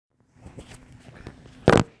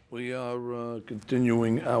We are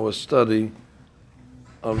continuing our study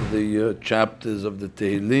of the chapters of the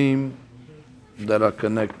Tehillim that are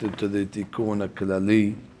connected to the Tikkun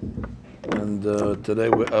HaKlali, and today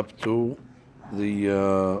we're up to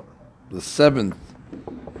the seventh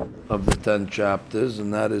of the 10 chapters,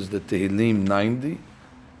 and that is the Tehillim 90,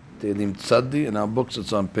 Tehillim Tzadi. In our books,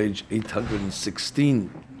 it's on page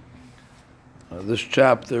 816. This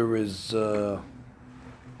chapter is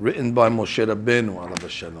written by Moshe Rabbeinu, alav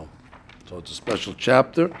shalom. So it's a special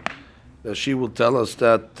chapter. She will tell us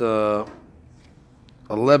that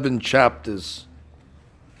 11 chapters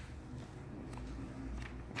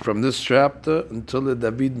from this chapter until the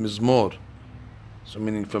David Mizmor, so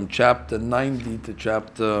meaning from chapter 90 to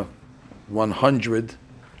chapter 100,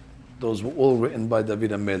 those were all written by David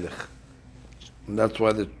HaMelech. And that's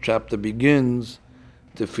why the chapter begins,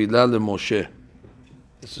 Tefillah LeMoshe.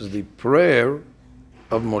 This is the prayer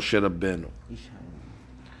of Moshe Rabbeinu.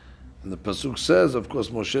 And the Pasuk says, of course,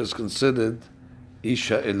 Moshe is considered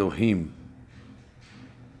Isha Elohim.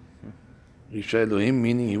 Isha Elohim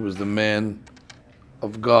meaning he was the man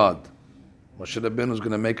of God. Moshe Rabbeinu is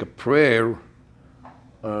going to make a prayer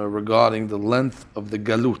regarding the length of the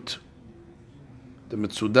Galut. The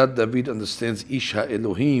Metzudat David understands Isha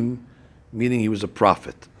Elohim, meaning he was a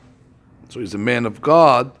prophet. So he's a man of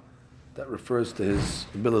God. That refers to his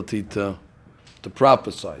ability to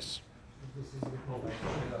prophesize.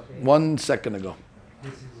 1 second ago.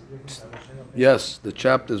 Yes, the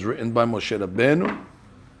chapter is written by Moshe Rabbeinu.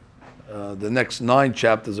 The next 9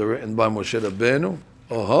 chapters are written by Moshe Rabbeinu.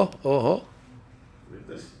 Read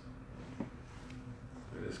this.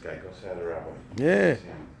 This guy goes out around. Yeah.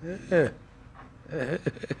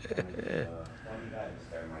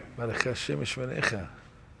 Baruch Hashem Shvanecha.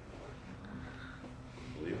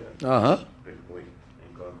 Believe it. Big boy.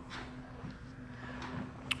 Thank God.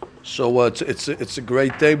 So it's a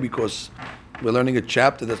great day because we're learning a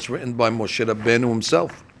chapter that's written by Moshe Rabbeinu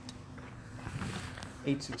himself.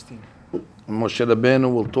 8:16. Moshe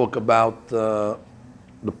Rabbeinu will talk about the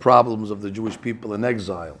problems of the Jewish people in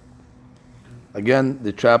exile. Again,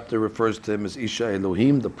 the chapter refers to him as Isha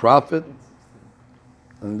Elohim, the prophet.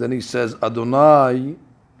 And then he says, Adonai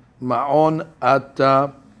ma'on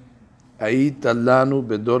ata ayita lanu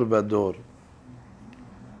bedor vador.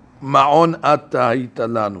 Ma'on ata ayita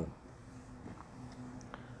lanu.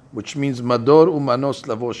 Which means Mador umanos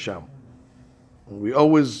lavosham. We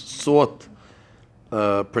always sought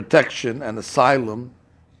protection and asylum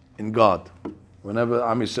in God. Whenever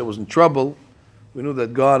Am Yisrael was in trouble, we knew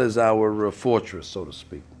that God is our fortress, so to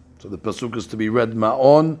speak. So the pasuk is to be read,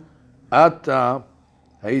 Ma'on ata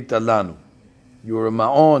hayita lanu. You were a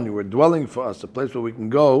ma'on, you were dwelling for us, a place where we can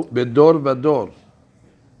go. Bedor vador.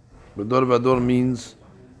 Bedor vador means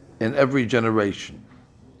in every generation.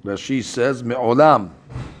 Rashi says, Me'olam.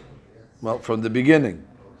 Well, from the beginning.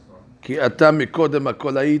 Ki ata mikodem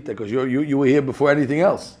hakol hayita, because you were here before anything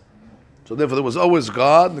else. So therefore there was always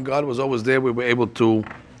God, and God was always there. We were able to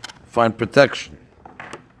find protection.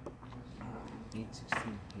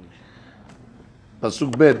 8:16.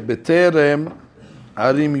 Pasuk bet, Beterem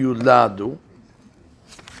harim yuladu.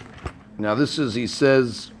 Now this is, he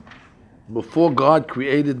says, before God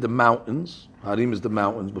created the mountains, harim is the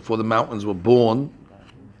mountains, before the mountains were born,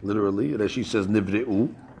 literally, Rashi says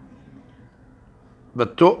nivre'u.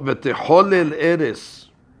 V'techolel eres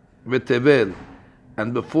v'tevel.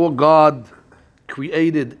 And before God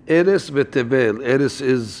created Eres v'tevel, Eres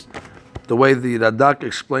is, the way the Radak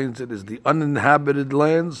explains it, is the uninhabited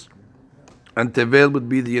lands, and Tevel would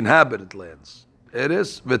be the inhabited lands.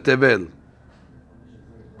 Eres v'tevel.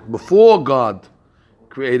 Before God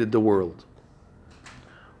created the world.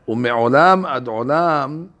 U'me'olam ad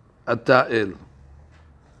olam ata'el.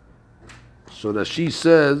 So that she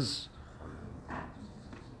says,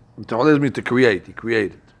 Tevel means to create, he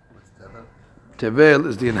created. Tevel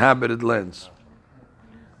is the inhabited lands.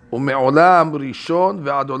 U'me'olam rishon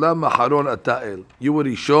ve'ad olam aharon ata'el. You were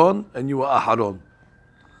rishon and you were aharon.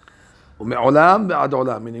 U'me'olam ve'ad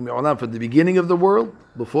olam, meaning me'olam from the beginning of the world,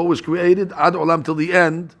 before it was created, ad olam till the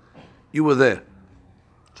end, you were there.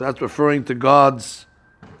 So that's referring to God's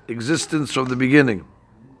existence from the beginning.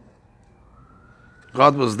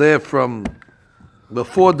 God was there from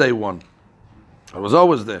before day one. God was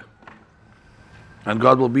always there. And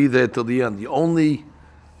God will be there till the end. The only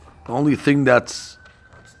thing that's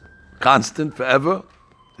constant forever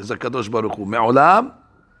is HaKadosh Baruch Hu. Me'olam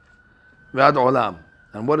ve'ad olam.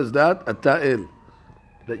 And what is that? Ata'il.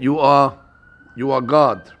 That you are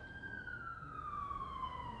God.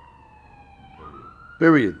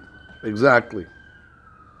 Period. Exactly.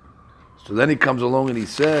 So then he comes along and he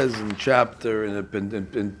says in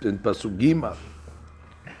Pasuk Gimel,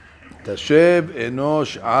 Tashev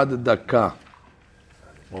enosh ad daka.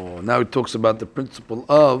 Oh, now he talks about the principle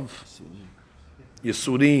of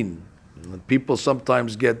Yisurin. People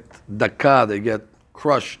sometimes get daka, they get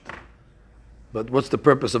crushed. But what's the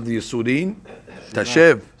purpose of the Yisurin?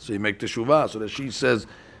 Tashev. So you make teshuvah. So that she says,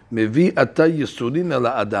 Mevi ata Yisurin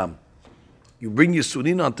ala Adam. You bring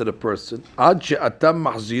Yisurin onto the person. Ad she'atam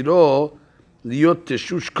mahziro liot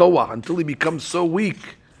teshush koah. Until he becomes so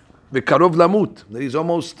weak. V'karov lamut. That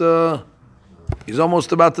he's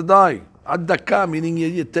almost about to die. Ad daka, meaning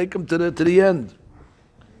you take him to the end.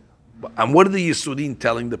 And what are the Yisurin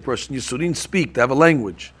telling the person? Yisurin speak, they have a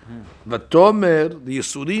language. Vatomer, the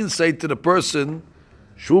Yisurin say to the person,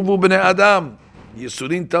 Shuvu b'nei Adam.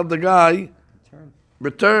 Yisurin tell the guy,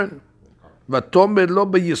 return. Vatomer lo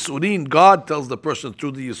b'Yisurin, God tells the person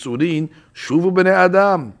through the Yisurin, Shuvu b'nei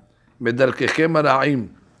Adam, medarkechem hara'im,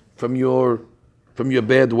 from your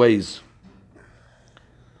bad ways.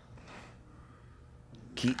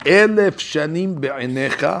 Ki elef shanim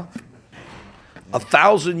be'einecha,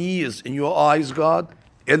 1,000 years in your eyes, God.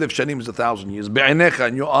 Elef shanim is 1,000 years. Be'einecha,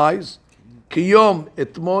 in your eyes. Ki yom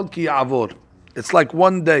etmol ki ya'avor. It's like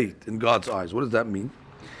one day in God's eyes. What does that mean?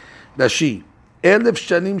 Dashi. Elef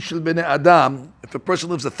shanim shel bnei Adam. If a person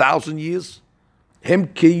lives 1,000 years, hem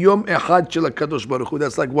ki yom echad shel HaKadosh Baruch Hu.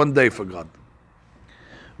 That's like one day for God.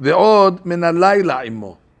 Ve'od min halayla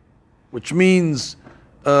imo, which means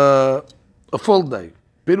a full day.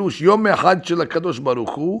 Pirush yom echad shel HaKadosh Baruch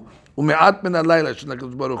Hu. Ume'at min halayla shel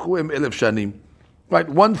HaKadosh Baruch Hu em elef shanim. Right,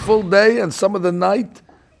 one full day and some of the night,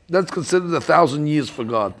 that's considered 1,000 years for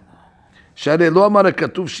God. Sharei lo amar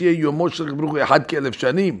hakatuv sheyeh yomo shel HaKadosh Baruch Hu echad ke'elef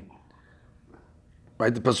shanim.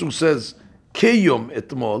 Right, the pasuk says, Keyom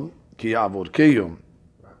etmol ki ya'avor, Keyom.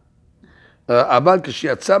 אבל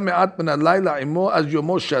כשיצא מעט מן הלילה עמו, אז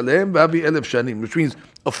יומו שלם והביא 1,000 שנים, which means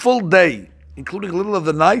a full day, including a little of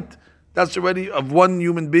the night, that's already of one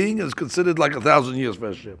human being is considered like 1,000 years for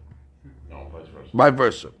Hashem. No, vice versa. Vice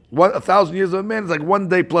versa. 1,000 years of a man is like one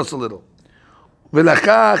day plus a little.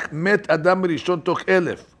 ולכך מת אדם ראשון תוך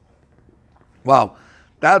 1,000. Wow.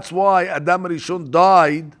 That's why Adam Rishon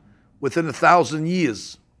died within 1,000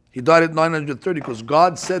 years. He died at 930 because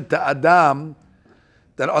God said to Adam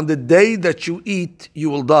that on the day that you eat, you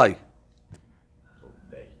will die.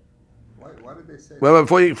 Why did they say Well,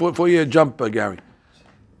 before you jump, Gary.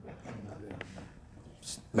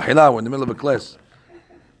 Mehila, we're in the middle of a class.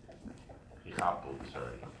 He hobbled, sorry.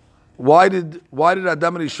 Why did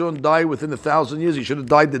Adam Rishon die within 1,000 years? He should have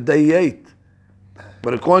died the day he ate.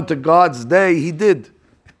 But according to God's day, he did.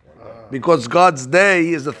 Because God's day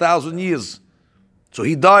is 1,000 years. So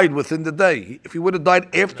he died within the day. If he would have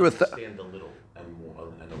died after Stand a little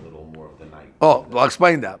and a little more of the night. Oh, I'll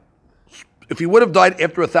explain that. If he would have died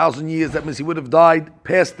after 1,000 years, that means he would have died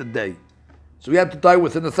past the day. So he had to die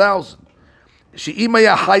within 1,000. שאם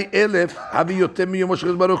היה חי 1,000, הביא יותר מיומו של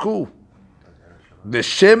הקדוש ברוך הוא.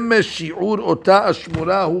 ושמש שיעור אותה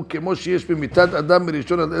השמורה הוא כמו שיש במיתת אדם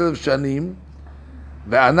מראשון עד 1,000 שנים,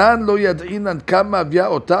 וענן לא ידעינן כמה הביאה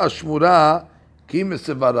אותה השמורה כי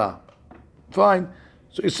מסברה. Fine.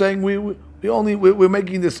 So he's saying we're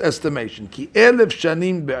making this estimation. כי 1,000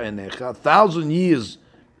 שנים בעיניך, 1,000 years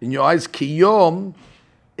in your eyes, כי יום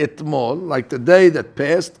אתמול, like the day that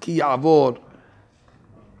passed, כי יעבור.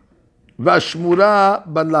 והשמורה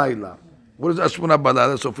בלילה. What is השמורה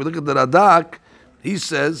בלילה? So if we look at the Radak, he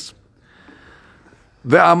says,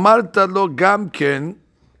 ואמרת לו גם כן,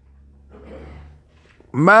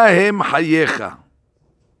 מה הם חייך?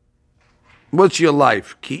 What's your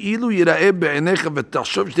life? כאילו יראה בעיניך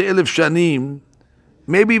ותחשוב שתי 1,000 שנים,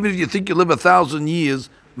 maybe even if you think you live 1,000 years,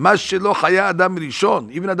 מה שלא חיה אדם ראשון,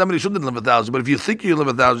 even אדם ראשון didn't live 1,000, but if you think you live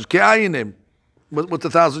 1,000, כאין הם, what's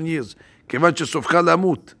 1,000 years? כיוון שסופך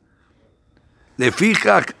למות.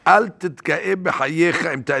 לפיכך אל תתגאה בחייך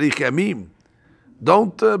עם תאריך ימים.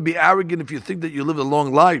 Don't be arrogant if you think that you live a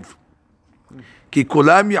long life. כי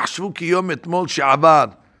כולם יחשבו כיום אתמול שעבר.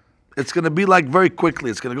 It's going to be like very quickly.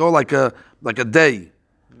 It's going to go like a day.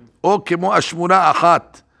 או כמו השמונה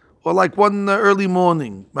אחת. Or like one early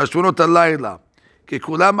morning. מהשמונות הלילה. כי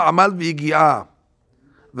כולם עמל והגיעה.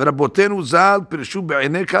 ורבותינו ז"ל פירשו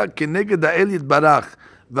בעיניך כנגד האל יתברך.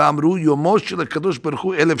 ואמרו יומו של הקדוש ברוך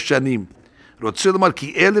הוא 1,000 שנים. רוצה לומר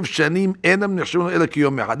כי 1,000 שנים אינם נחשבים אלא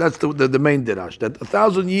כיום אחד. That's the main dirash. That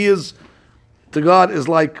 1,000 years to God is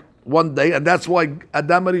like one day, and that's why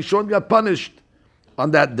Adam Rishon got punished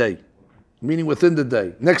on that day, meaning within the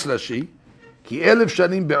day. Next Rashi, כי 1,000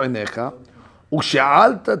 שנים בעיניך,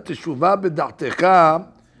 ושאלת תשובה בדעתך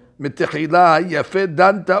מתחילה יפה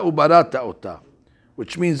דנת ובראת אותה.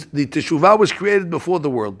 Which means the teshuvah was created before the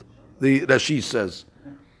world, the Rashi says.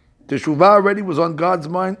 Teshuvah already was on God's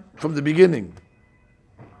mind from the beginning.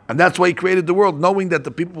 And that's why He created the world, knowing that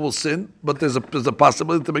the people will sin, but there's a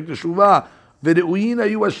possibility to make teshuvah. וראויין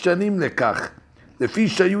היו השנים לכך, לפי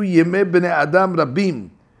שהיו ימי בני אדם רבים,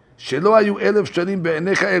 שלא היו 1,000 שנים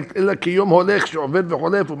בעיניך, אלא כיום הולך שעובד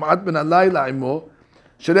וחולף, ומעט מן הלילה עמו,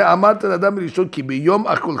 שלא אמרת לאדם ראשון, כי ביום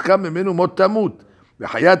אכולך ממנו מות תמות,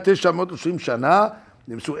 וחיית 930 שנה,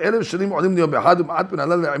 נמסו 1,000 שנים עולים ליום אחד, ומעט מן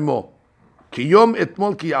הלילה עמו. כי יום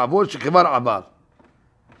אתמול כי יעבור שכבר עבר.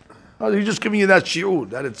 He's just giving you that shi'ur,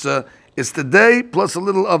 that it's the day plus a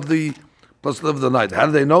little of the night. How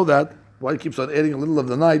do they know that? Why he keeps on adding a little of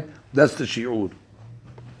the night? That's the shi'ur.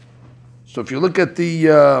 So if you look at the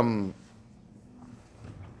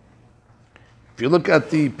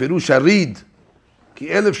Pirush Harid,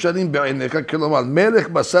 כי 1,000 שנים בעיניך, כלומר, מלך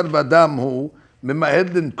בשר ודם הוא ממהר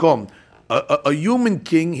לנקום. A human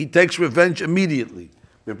king, he takes revenge immediately.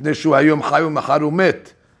 מפני שהוא היום חי ומחר הוא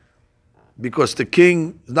מת. Because the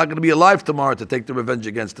king is not going to be alive tomorrow to take the revenge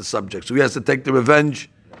against the subject. So he has to take the revenge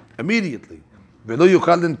immediately. ולא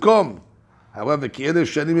יוכל לנקום. However, כי 1,000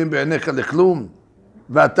 שנים הם בעיניך לכלום.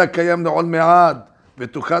 ואתה קיים לעול מעד.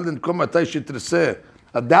 ותוכל לנקום מתי שתרצה.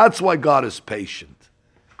 That's why God is patient.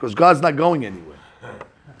 Because God's not going anywhere.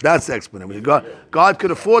 That's the explanation. God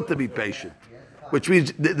could afford to be patient. Which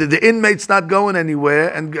means the inmate's not going anywhere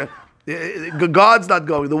and God's not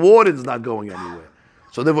going. The warden's not going anywhere.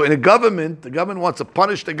 So therefore, in a government, the government wants to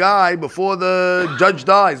punish the guy before the judge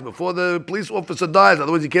dies, before the police officer dies.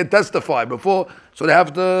 Otherwise, he can't testify. So they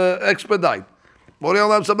have to expedite. Borei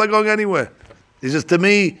Olam said, I'm not going anywhere. He says, to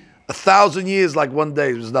me, 1,000 years like one day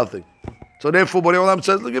is nothing. So therefore, Borei Olam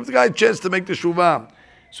says, give the guy a chance to make the shuvah.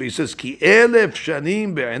 So he says, כי 1,000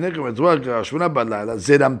 שנים בעיניכם ותבואו כשמונה בלילה,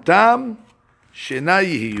 זרמתם שינה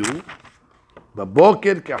יהיו,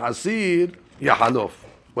 בבוקר כחסיר יחלוף.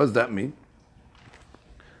 What does that mean?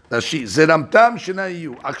 זרמתם שינה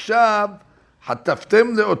יהיו. עכשיו,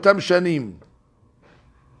 חטפתם לאותם שנים,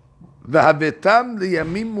 והבאתם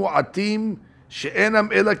לימים מועטים,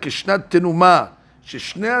 שאינם אלא כשנת תנומה,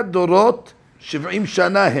 ששני הדורות 70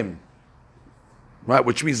 שנה הם. Right,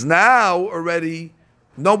 which means now already,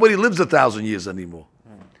 nobody lives 1,000 years anymore.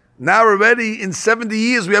 Now already, in 70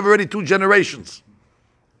 years, we have already 2 generations.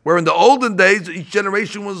 Where in the olden days, each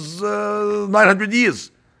generation was 900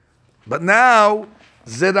 years. But now,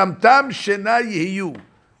 Zeramtam Shena Yehiyu.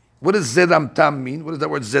 What does Zeramtam mean? What does that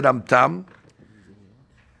word Zeramtam?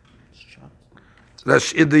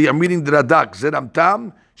 I'm reading the Radak.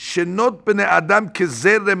 Zeramtam Shenot Bnei Adam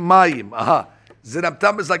Kezerem Mayim. Aha.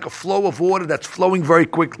 Zeramtam is like a flow of water that's flowing very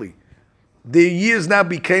quickly. The years now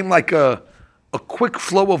became like a quick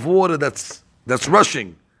flow of water that's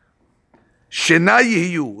rushing. Shena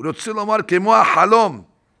Yehiyu. Rotzil Omar Kemo Halom.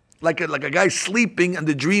 Like a guy sleeping and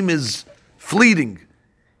the dream is fleeting.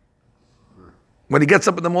 When he gets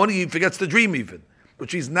up in the morning, he forgets the dream even.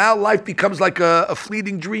 Which means now life becomes like a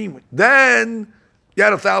fleeting dream. Then you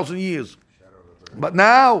had 1,000 years. But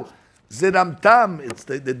now, Zeramtam, it's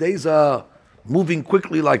the days are moving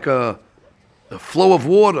quickly like a flow of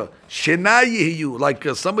water. Shena Yehiyu, like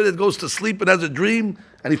somebody that goes to sleep and has a dream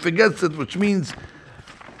and he forgets it, which means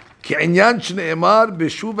כעניין שנאמר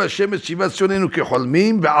בשוב השם את שיבת ציוננו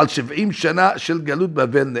כחולמים ועל 70 שנה של גלות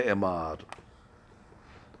בבל נאמר.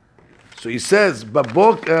 So he says,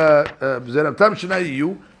 זרמתם שנה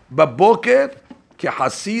יהיו, בבוקר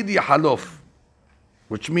כחסיד יחלוף.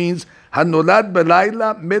 Which means, הנולד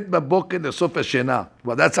בלילה מת בבוקר לסוף השינה.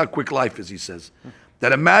 Well, that's how quick life is, he says.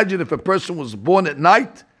 That imagine if a person was born at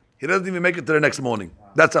night, he doesn't even make it to the next morning.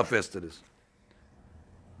 That's how fast it is.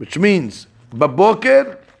 Which means,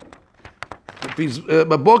 בבוקר, if he's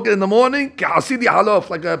in the morning, כחסיד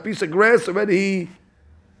יחלוף, like a piece of grass, already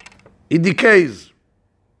he decays.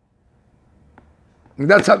 And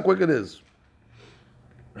that's how quick it is.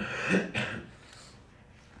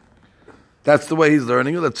 That's the way he's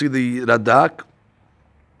learning it. Let's see the Radak.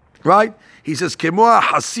 Right? He says, Kemo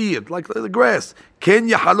hasir, like the grass. Ken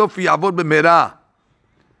yahalof yavod b'mera.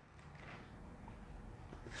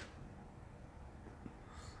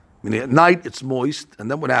 Meaning at night it's moist, and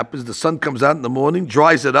then what happens? The sun comes out in the morning,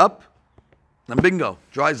 dries it up, and bingo,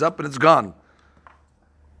 dries up and it's gone.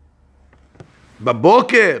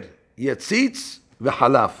 Baboker yetzitz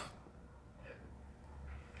v'halaf.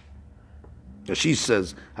 She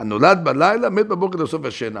says, "Hanolad balayla met baboker l'sof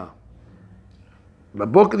hashena.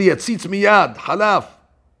 Baboker yetzitz miyad halaf.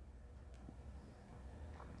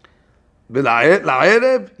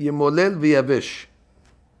 V'la'erev yemolel v'yavesh."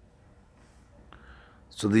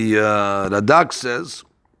 So the Radak says,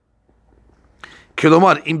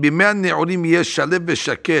 "Kilomar im b'mei ne'orim yesh shalev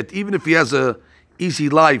v'shaket." Even if he has a easy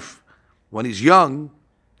life when he's young,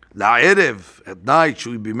 La'erev, at night,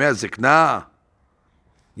 shu bimei zikna,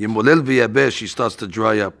 yemolel v'yabesh, he starts to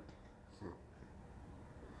dry up.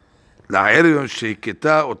 La'erev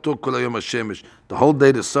sheiketa oto kol hayom hashemesh. The whole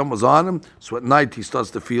day the sun was on him, so at night he starts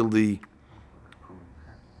to feel he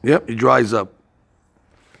dries up.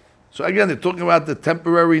 So again, they're talking about the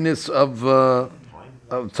temporariness of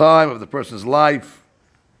time, of the person's life.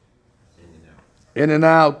 In and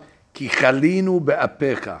out. Ki chalinu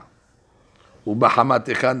be'apecha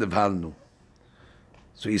u'bahamatecha nevhalnu.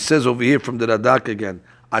 So he says over here from the Radak again.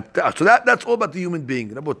 So that's all about the human being.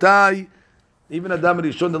 Rabotai, even Adam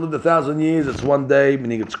Rishon that lived 1,000 years, it's one day,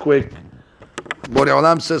 meaning it's quick. Borei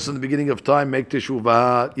Olam says in the beginning of time, make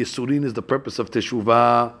teshuvah. Yisurin is the purpose of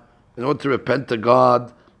teshuvah, in order to repent to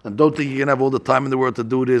God. And don't think you can have all the time in the world to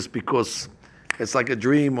do this, because it's like a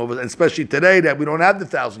dream, and especially today that we don't have the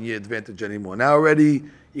 1,000-year advantage anymore. Now already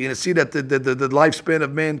you're going to see that the lifespan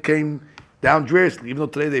of man came down drastically. Even though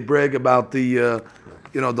today they brag about the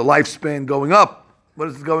lifespan going up. What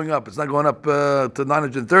is it going up? It's not going up to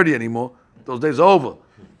 930 anymore. Those days are over.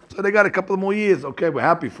 So they got a couple of more years. Okay, we're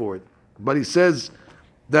happy for it. But he says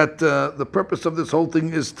that the purpose of this whole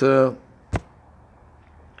thing is to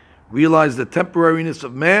realize the temporariness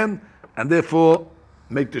of man, and therefore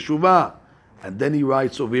make teshuvah. And then he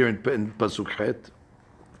writes over here in Pasuk Het.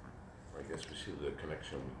 I guess we see the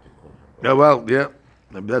connection with Tikkun. Yeah, well, yeah,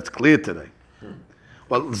 that's clear today.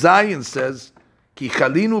 Well, Zayin says, Ki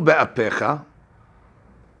chalinu be'apecha.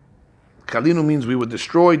 Chalinu means we were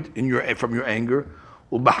destroyed from your anger.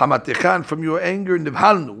 U'bahamatecha, from your anger,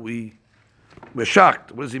 nivhalnu, we were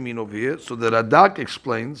shocked. What does he mean over here? So the Radak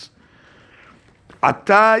explains,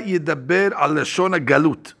 Ata yidaber al leshon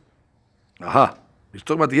galut. Aha. He's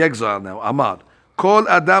talking about the exile now. Amar. Kol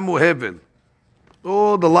adam hu hevel.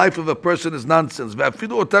 Oh, the life of a person is nonsense.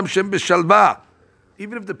 Ve'afilu otam shem b'shalva.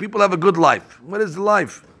 Even if the people have a good life. What is the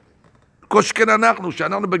life? Koshken anachnu,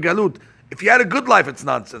 she'anachnu begalut. If you had a good life, it's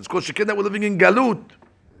nonsense. Koshken that we're living in galut.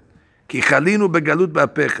 Ki chalinu begalut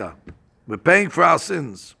ba'apecha. We're paying for our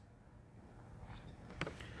sins.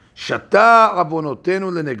 Shata avonotenu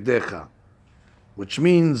lenegdecha. Which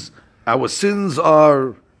means our sins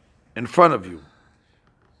are in front of you.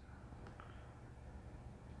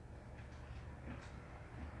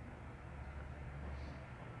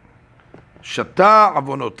 Shata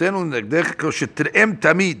avonotenu lenegdecha koshetirem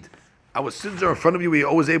tamid. Our sins are in front of you. We are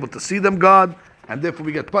always able to see them, God, and therefore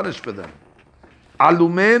we get punished for them.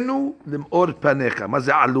 Alumenu limor panecha. Maze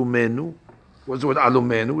alumenu. What's the word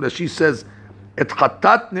alumenu? That she says, et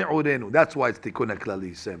chatat ne'orenu. That's why it's tikkun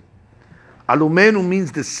klali. Alumenu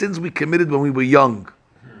means the sins we committed when we were young.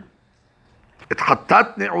 Et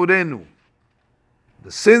chatat ne'orenu.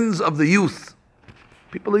 The sins of the youth.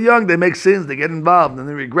 People are young, they make sins, they get involved, and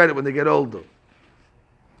they regret it when they get older.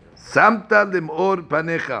 Samta limor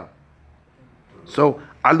panecha. So,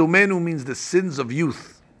 alumenu means the sins of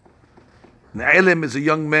youth. Ne'elem is a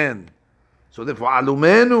young man. So therefore,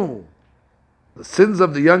 alumenu, the sins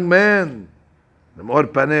of the young man, limor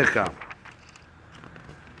panecha.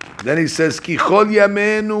 Then he says, Ki chol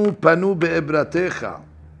yamenu panu be'ebratecha.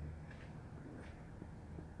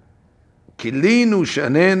 Kilinu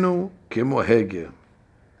shanenu kemo heger.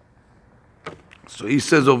 So he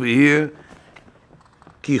says over here,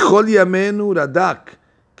 Ki chol yamenu radak,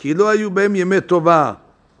 ki lo hayu behem yemei tova.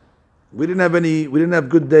 We didn't have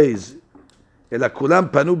good days. Ela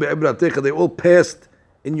kulam panu be'ebratecha. They all passed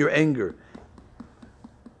in your anger.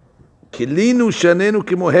 Kilinu shanenu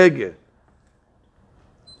kemo heger.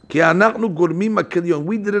 Ki anachnu gormim makelion.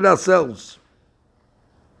 We did it ourselves.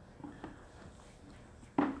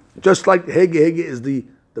 Just like hege is the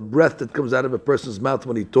breath that comes out of a person's mouth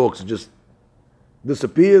when he talks. It just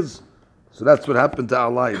disappears. So that's what happened to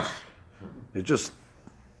our lives. It just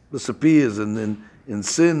disappears in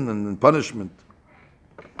sin and in punishment.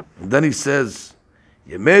 And then he says,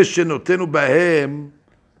 Yemei shenotenu bahem.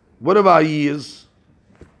 What of our years?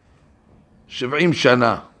 Shev'im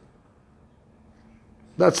shana.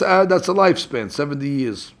 That's a lifespan, 70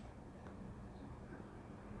 years.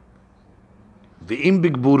 V'im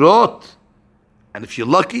bigburot, and if you're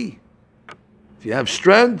lucky, if you have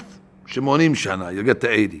strength, shemonim shana, you'll get to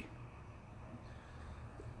 80.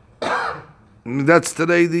 And that's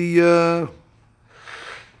today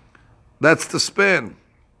that's the span.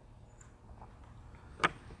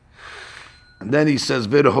 And then he says,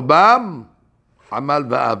 V'rehobam amal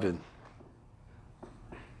va'avin.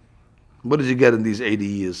 What does he get in these 80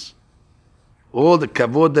 years? All the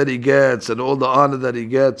kavod that he gets and all the honor that he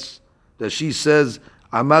gets, that she says,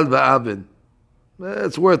 amal va'avin.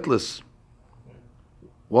 It's worthless.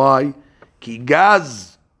 Why? Ki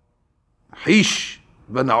gaz hish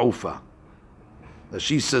v'na'ufa.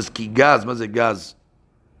 She says, Ki gaz, מה זה גז?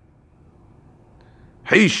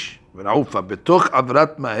 חיש ונעופה, בתוך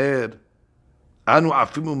עברת מהר, אנו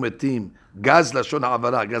עפים ומתים. גז לשון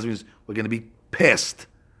העברה. Gaz means we're going to be past.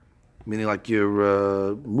 Meaning like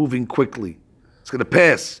you're moving quickly. It's going to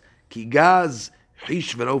pass. Ki gaz,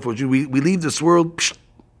 חיש ונעופה. We leave this world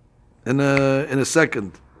in a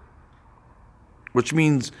second. Which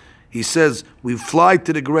means, he says, we fly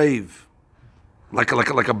to the grave. Like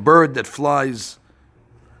a bird that flies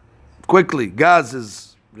quickly. Gaz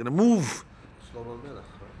is going to move.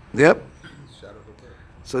 Yep.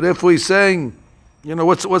 So therefore he's saying,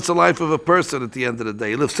 what's the life of a person at the end of the day?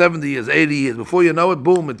 You live 70 years, 80 years. Before you know it,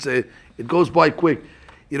 boom, it goes by quick.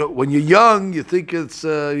 When you're young, you think it's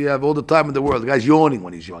you have all the time in the world. The guy's yawning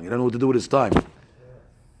when he's young. You don't know what to do with his time.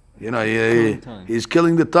 He's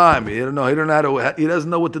killing the time. He doesn't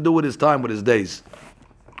know what to do with his time, with his days.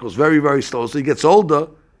 It goes very, very slow. So he gets older.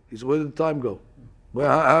 He says, where did the time go? Well,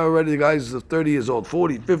 how already the guy's 30 years old,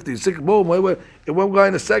 40, 50, 60, boom, it won't go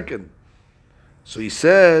in a second. So he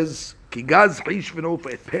says, Ki gaz hish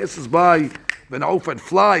v'nofa, it passes by, v'nofa, it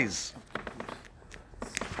flies.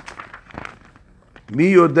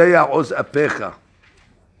 Mi yodeya oz apecha.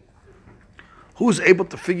 Who's able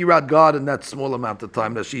to figure out God in that small amount of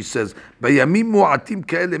time? That she says, "Bayamim mu'atim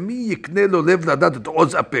ke'ele mi yikne lo lev ladat et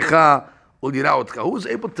oz apecha ul yira otcha." Who's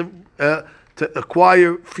able to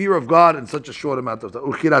acquire fear of God in such a short amount of time?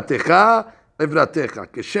 Uchiratecha evratecha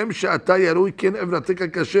keshem she'ata yarui ken evratecha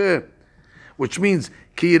kasher, which means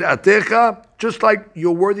kiratecha, just like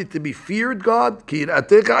you're worthy to be feared, God.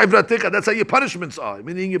 Kiratecha evratecha. That's how your punishments are.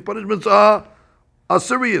 Meaning your punishments are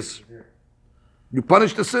serious. You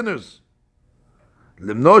punish the sinners.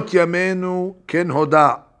 למנות ימינו כן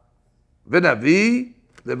הודע ונביא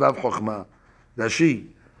לבב חוכמה. דשי,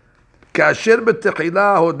 כאשר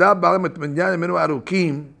בתחילה הודע בעלם את מניין ימינו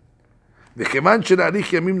ארוכים, וכיוון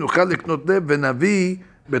שנאריך ימים נוכל לקנות לב ונביא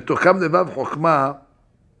בתוכם לבב חוכמה,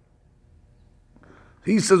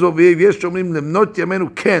 he says over here, יש שאומרים למנות ימינו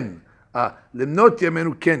כן, למנות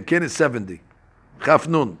ימינו כן, כן is 70, כף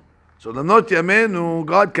נון. So למנות ימינו,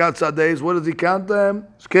 God counts our days, what does he count them?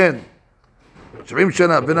 It's כן. 70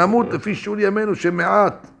 שנה, ונמות לפי שיעור ימינו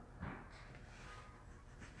שמעט.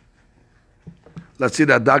 Let's see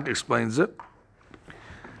that Doc explains it.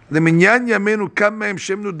 למניין ימינו כמה מהם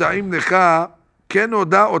שהם נודעים לך, כן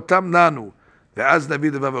הודע אותם לנו, ואז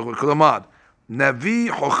נביא לבב חוכמה. כלומר,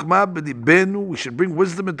 נביא חוכמה בליבנו, we should bring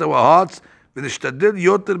wisdom into our hearts, ונשתדל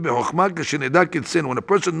יותר בחוכמה כשנדע קצנו. When a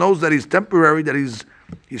person knows that he's temporary, that he's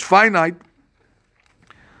finite,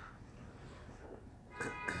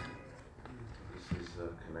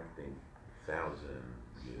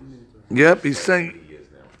 yep, he's saying,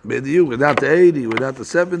 without the 80, without the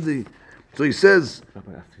 70. So he says,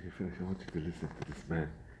 Rabbi, after you finish, I want you to listen to this man.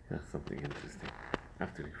 He has something interesting.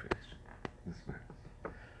 After you finish. This man.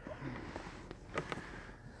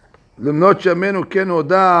 למנות ימינו כן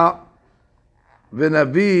הודע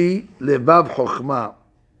ונביא לבב חוכמה.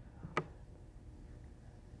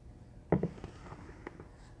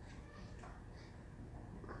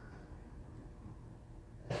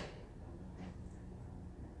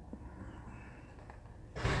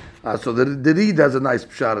 So the Reed has a nice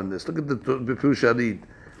pshat in this. Look at the Pusha Reed.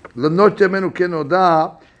 L'not yamenu ken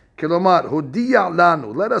hoda, kelomar, hodiya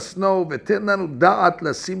lanu, let us know, v'ten lanu da'at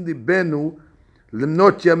lasim libenu,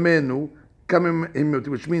 l'not yamenu,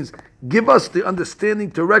 which means, give us the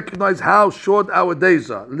understanding to recognize how short our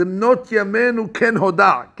days are. L'not yamenu ken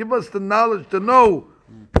hoda, give us the knowledge to know,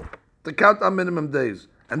 to count our minimum days.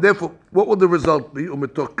 And therefore, what will the result be?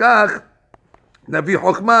 U'mitokach, navi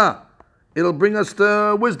chokmah. It'll bring us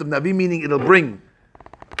to wisdom. Navi meaning it'll bring.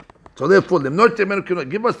 So therefore,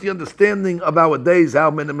 give us the understanding of our days,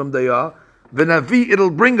 how minimum they are. V'navi, it'll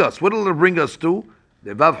bring us. What will it bring us to?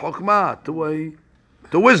 Levav chokmah,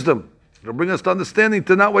 to wisdom. It'll bring us to understanding,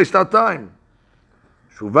 to not waste our time.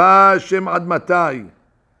 Shuvah Hashem ad matai,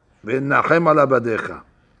 v'nachem ala badecha.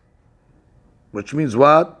 Which means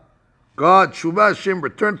what? God, Shuvah Hashem,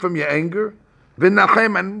 return from your anger,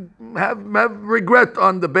 v'nachem, and have regret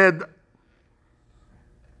on the bad.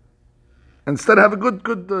 Instead, have a good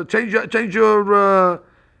change your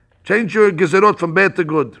gezerot from bad to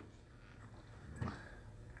good.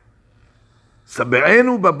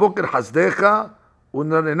 Sabe'enu baboker hasdecha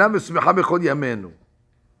u'narena v'smecha b'chol yamenu.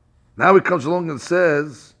 Now he comes along and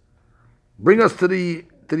says, bring us to the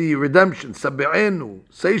redemption. Sabe'enu,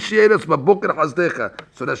 satiate us baboker hasdecha.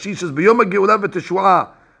 So that she says, b'yom ha'geula v'teshuah.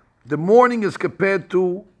 The morning is compared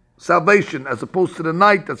to salvation, as opposed to the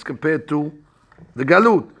night that's compared to the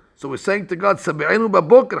galut. So we're saying to God, Sabi'enu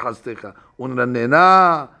baboker hasdecha,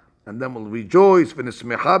 unranena, and then we'll rejoice,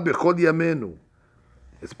 v'nismecha b'chol yamenu.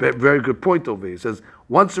 It's a very good point over here. He says,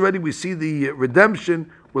 once already we see the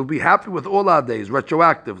redemption, we'll be happy with all our days,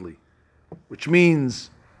 retroactively. Which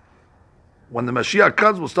means, when the Mashiach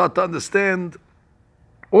comes, we'll start to understand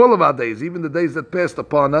all of our days, even the days that passed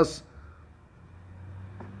upon us,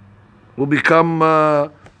 will become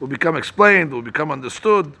explained, will become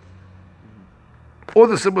understood. All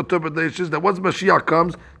the simple interpretations that once Mashiach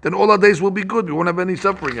comes, then all our days will be good. We won't have any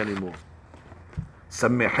suffering anymore.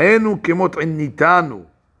 Samehenu kemot innitanu,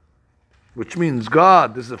 which means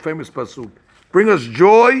God, this is a famous pasuk, bring us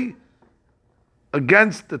joy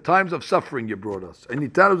against the times of suffering you brought us.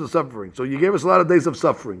 Innitanu is the suffering. So you gave us a lot of days of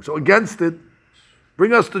suffering. So against it,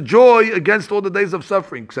 bring us the joy against all the days of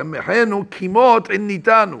suffering. Samehenu kimot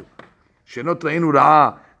innitanu. Shenot re'enu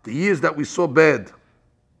ra'ah, the years that we saw bad.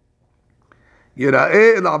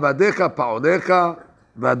 Yira'eh el abadecha pa'olecha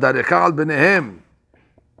v'adarecha al benehem.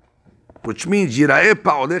 Which means, Yira'eh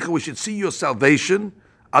pa'olecha, we should see your salvation,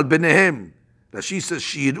 al benehem. Rashi says,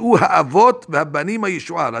 Shir'u ha'avot v'habanim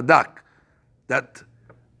ha'yishuah, radak. That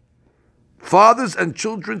fathers and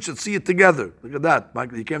children should see it together. Look at that,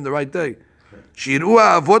 Michael, you came the right day. Shir'u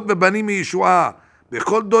ha'avot v'habanim ha'yishuah.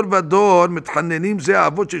 B'chol dor v'dor mitchanenim ze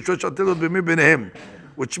ha'avot she'yishuah sh'atelot b'mir benehem.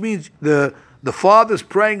 Which means, the fathers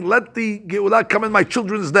praying, let the Geulah come in my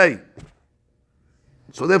children's day.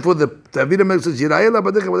 So therefore, the David Melech says,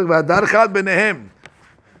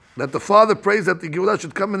 that the father prays that the Geulah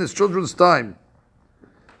should come in his children's time.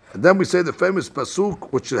 And then we say the famous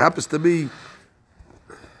pasuk, which happens to be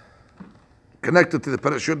connected to the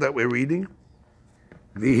parashut that we're reading.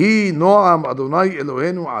 Vihi noam Adonai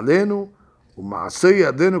Eloheinu alenu, u'ma'asei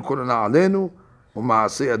yadenu kolena alenu,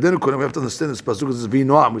 u'ma'asei yadenu kolena. We have to understand this pasuk because it's Vihi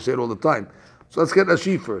noam. We say it all the time. So let's get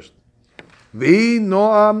Rashi first. Vihi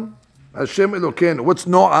noam Hashem Elokeinu. What's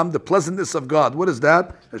Noam? The pleasantness of God. What is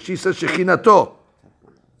that? As she says, Shechinato.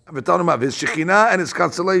 We're talking about his Shekhinah and his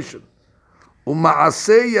consolation.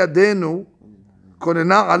 U'ma'asei yadenu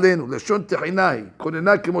konena alenu. Leshon techinahi.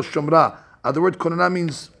 Konena kemo shomra. The word konena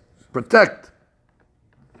means protect.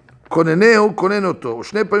 Konenehu konenoto.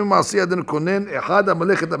 U'shnei pamim ma'asei yadenu konen. Echad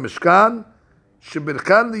ha'melechet ha'mishkan.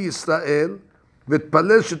 Shebirkan li Yisrael.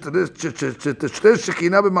 V'tpalel sheteshre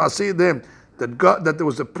Shekhinah b'ma'asei yadem. That there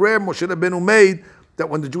was a prayer Moshe Rabbeinu made that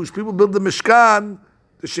when the Jewish people build the Mishkan,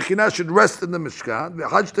 the Shekhinah should rest in the Mishkan.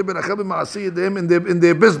 In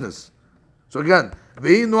their business. So again, let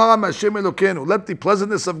the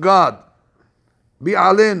pleasantness of God be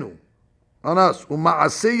alenu, on us.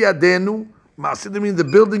 Ma'aseh means the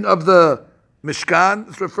building of the Mishkan.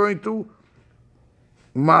 It's referring to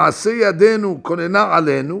Ma'aseh yadenu konena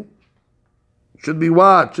alenu. Should be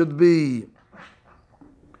what? Should be.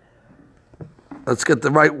 Let's get the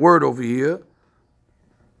right word over here.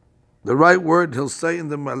 The right word he'll say in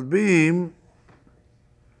the Malbim,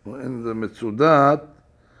 in the Mitzudat,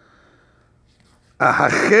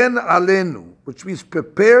 Ahachen alenu, which means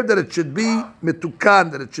prepare that it should be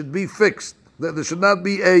metukan, that it should be fixed, that there should not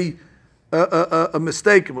be a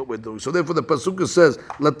mistake in what we're doing. So therefore the Pasuk says,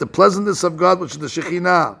 let the pleasantness of God, which is the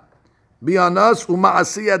Shekhinah, be on us,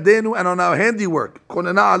 uma'asi yadenu, and on our handiwork.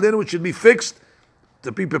 Konena alenu, which should be fixed,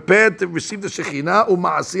 to be prepared to receive the Shekhinah,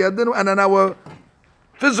 and on our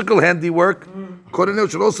physical handiwork,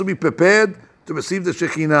 should also be prepared to receive the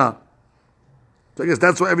Shekhinah. So I guess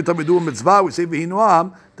that's why every time we do a mitzvah, we say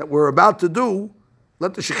V'hinuam, that we're about to do,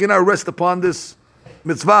 let the Shekhinah rest upon this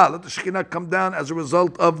mitzvah. Let the Shekhinah come down as a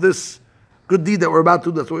result of this good deed that we're about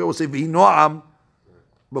to do. That's why we always say V'hinuam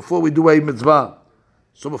before we do a mitzvah.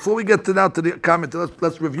 So before we get to the comment,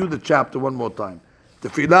 let's review the chapter one more time.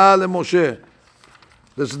 Tefillah leMoshe.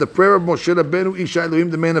 This is the prayer of Moshe Rabbeinu, Isha Elohim,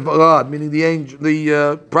 the man of God, meaning the angel,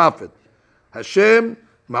 the prophet. Hashem,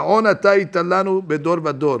 ma'on atah italanu bedor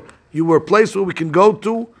vador. You were a place where we can go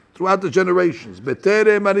to throughout the generations.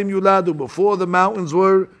 Betere marim yuladu, before the mountains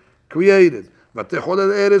were created. Vatechol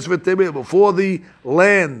eretz v'tebel, before the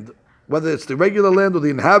land, whether it's the regular land or the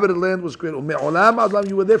inhabited land was created. Me'olam ad olam,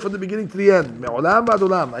 you were there from the beginning to the end. Me'olam ad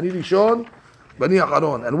olam, ani rishon, bani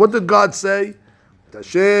acharon. And what did God say?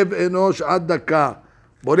 Tashev enosh ad dakah.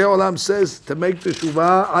 Borei Olam says to make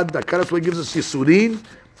teshuvah ad dakah. That's why he gives us Yisurin.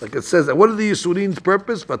 Like it says, and what are the Yisurin's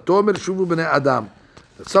purpose? Vatomer shuvu b'nei Adam.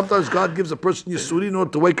 That sometimes God gives a person Yisurin in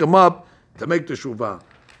order to wake him up to make teshuvah.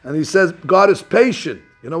 And he says, God is patient.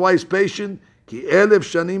 You know why he's patient? Ki elef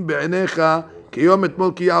shanim be'enecha ki yom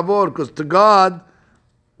etmol ki yavor. Because to God,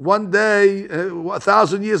 one day,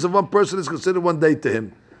 1,000 years of one person is considered one day to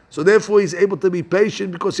him. So therefore, he's able to be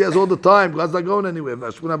patient because he has all the time. God's not going anywhere.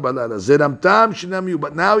 But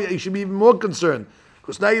now you should be even more concerned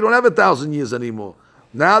because now you don't have 1,000 years anymore.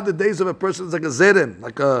 Now the days of a person is like a zerem,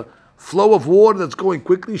 like a flow of water that's going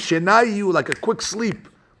quickly. Shenayu, like a quick sleep.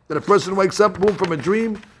 that a person wakes up, boom, from a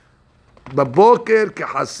dream. Baboker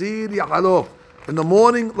kehasir yahalof. In the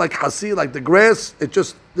morning, like hasir, like the grass,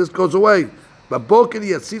 this goes away. Baboker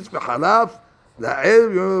yatzitz b'halav.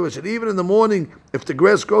 Even in the morning, if the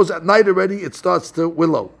grass grows at night already, it starts to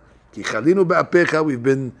willow. We've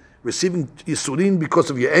been receiving yisurin because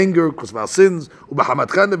of your anger, because of our sins. Our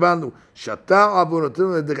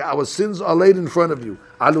sins are laid in front of you.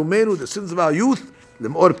 The sins of our youth, they're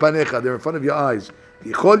in front of your eyes.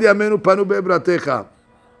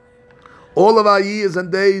 All of our years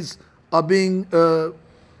and days are being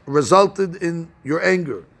resulted in your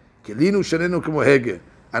anger.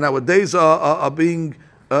 And our days are being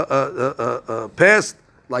passed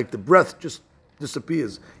like the breath just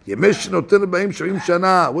disappears. What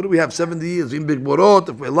do we have? 70 years. If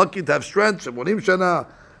we're lucky to have strength,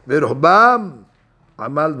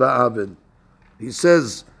 he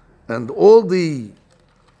says, and all the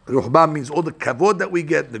ruhbam means all the kavod that we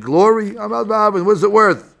get, the glory, what is it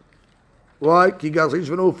worth? Why?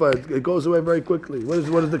 It goes away very quickly. What is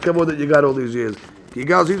the kavod that you got all these years?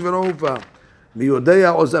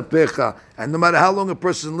 And no matter how long a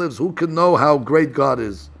person lives, who can know how great God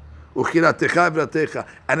is?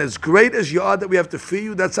 And as great as you are that we have to fear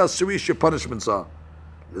you, that's how serious your punishments are.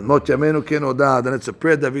 Then it's a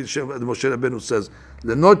prayer that Moshe Rabbeinu says,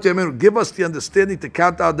 give us the understanding to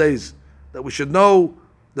count our days, that we should know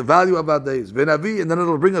the value of our days. And then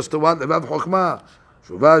it'll bring us to what?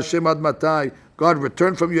 God,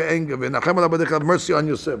 return from your anger. Have mercy on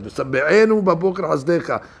yourself.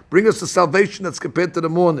 Bring us the salvation that's compared to the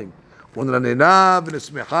morning. And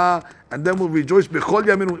then we'll rejoice.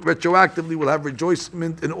 Retroactively, we'll have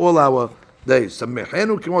rejoicement in all our days.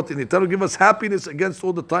 Give us happiness against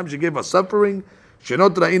all the times you gave us suffering. All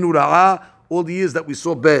the years that we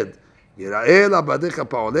saw bad.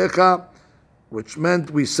 Which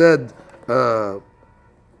meant we said,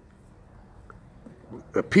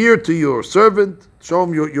 appear to your servant, show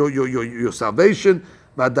him your salvation,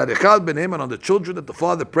 and on the children that the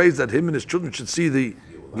father prays that him and his children should see the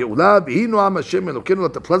Geulah.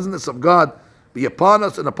 Let the pleasantness of God be upon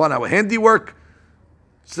us and upon our handiwork.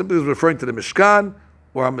 Simply is referring to the Mishkan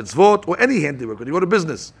or our mitzvot or any handiwork. When you go to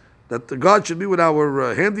business, that God should be with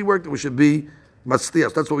our handiwork, that we should be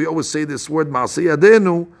matzliach. That's why we always say this word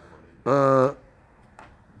ma'asiyadenu,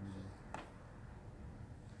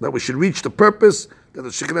 that we should reach the purpose, that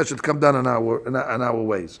the Shekinah should come down on our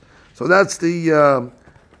ways. So that's the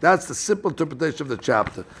simple interpretation of the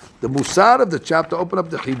chapter. The Musar of the chapter, open up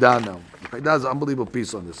the Chidah now. The Chidah is an unbelievable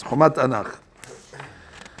piece on this. Chomat Anach.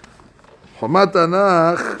 Chomat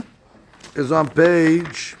Anach is on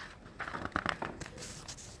page...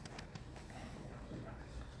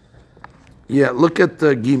 look at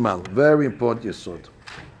the Gimal. Very important yesod.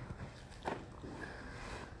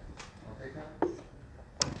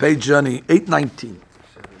 Page 819.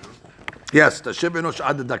 Yes, the Sheb Enosh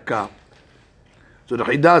Ad Daka. So the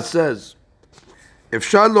Chidah says,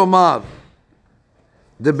 אפשר לומר,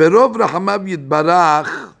 דברוב רחמיו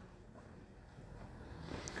יתברך,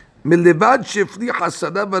 מלבד שהפליח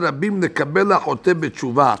חסדיו הרבים לקבל החוטא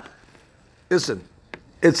בתשובה. Listen,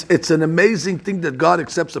 it's an amazing thing that God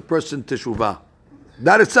accepts a person teshuvah.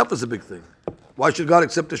 That itself is a big thing. Why should God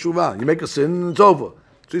accept teshuvah? You make a sin and it's over.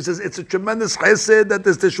 So he says it's a tremendous chesed that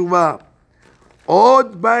there's teshuvah.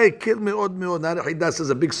 Od bay kil meod meod. Now Chidah says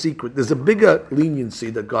a big secret. There's a bigger leniency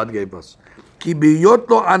that God gave us. Ki biyot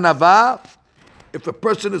lo anava. If a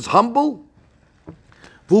person is humble,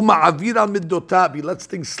 vu ma'avir al middotab. He lets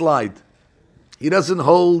things slide. He doesn't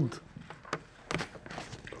hold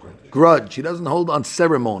grudge. He doesn't hold on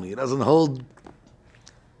ceremony. He doesn't hold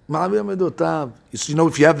ma'avir al middotab. You know,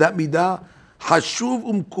 if you have that midah,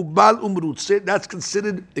 hashuv kubal umrutze, that's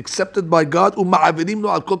considered accepted by God. Ma'avirim lo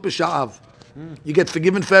al kol pesha'av. You get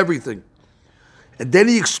forgiven for everything. And then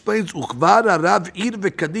he explains Uchvar Rav Ir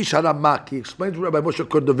veKadish Haramak. He explains what Rabbi Moshe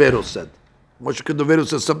Cordovero said. Moshe Cordovero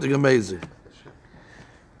says something amazing.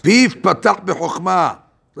 Piv patach bechokma.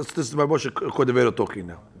 This is Rabbi Moshe Cordovero talking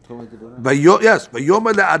now. Yes,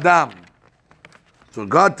 Vayomer leAdam. So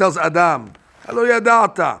God tells Adam, Hello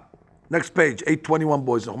yada'ata. Next page, 821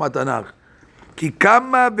 boys. Chomat Anach. Ki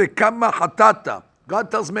kama vekama hatata.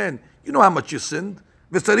 God tells man, you know how much you sinned.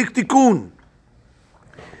 V'tzarich tikun.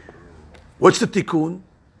 What's the tikkun?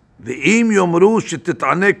 Ve'im yomru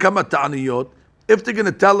shetet'aneh kama ta'aniyot. If they're going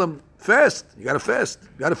to tell him, fast, you got to fast.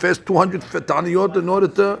 You got to fast 200 ta'aniyot in order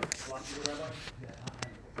to...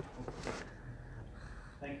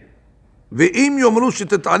 Ve'im yomru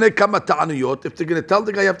shetet'aneh kama ta'aniyot. If they're going to tell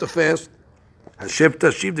the guy you have to fast, Hashem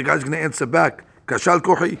tashiv, the guy's going to answer back, Kashal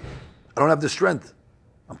kochi, I don't have the strength.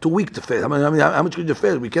 I'm too weak to fast. How much could you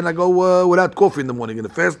fast? We cannot go without coffee in the morning. You're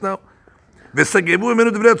going to fast now?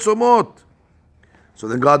 So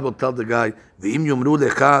then God will tell the guy, ואם יאמרו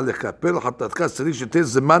לך לכפר חטאתך צריך שתהיה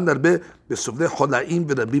זמן הרבה בסובלי חולאים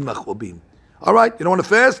ורבים מכאובים. All right, you don't want to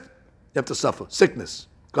fast? You have to suffer. Sickness,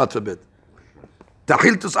 God forbid.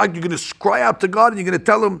 תחיל תצעק, you're going to cry out to God and you're going to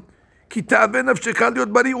tell him, כי תאווה נפשך להיות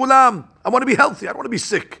בריא עולם. I want to be healthy, I don't want to be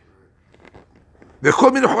sick.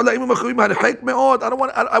 וכל מיני חולאים ומכאובים הרחק מאוד. I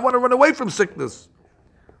want to run away from sickness.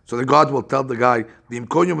 So then God will tell the guy, ואם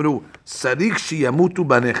כה יאמרו, צריך שימותו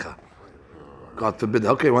בניך. God forbid.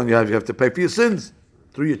 Okay, well, you have to pay for your sins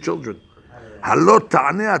through your children. You're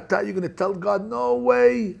going to tell God, no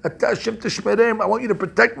way. I want you to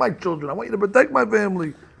protect my children. I want you to protect my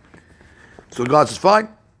family. So God says, fine.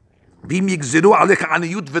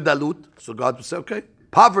 So God will say, okay,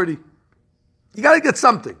 poverty. You got to get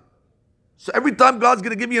something. So every time God's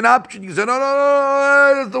going to give you an option, you say, no,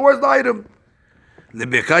 that's the worst item.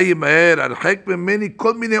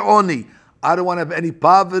 I don't want to have any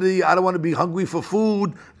poverty. I don't want to be hungry for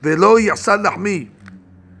food. ולא יחסר לחמי.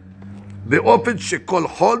 באופן שכל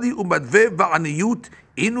חולי ומדווה ועניות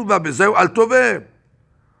אינו ובזהו אל תובע.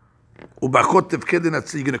 וברכות תבכה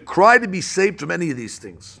לנצלי. You're going to cry to be saved from any of these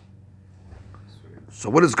things. So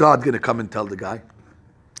what is God going to come and tell the guy?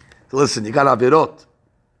 Listen, you got avirot,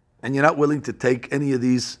 and you're not willing to take any of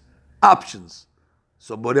these options.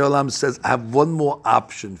 So Borei Olam says, I have one more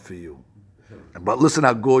option for you. But listen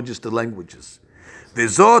how gorgeous the language is.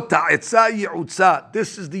 This is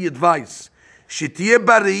the advice. You're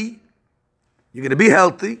going to be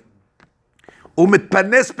healthy. And you're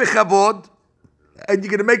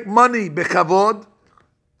going to make money bechavod.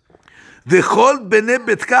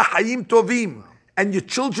 And your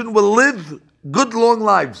children will live good long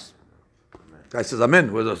lives. Guy says, Amen.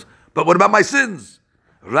 But what about my sins?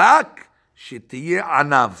 Rak shetiye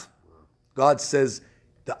anav. God says,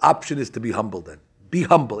 the option is to be humble then. Be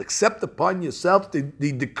humble. Accept upon yourself the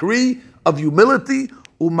decree of humility.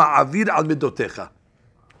 Uma'avir al midotecha.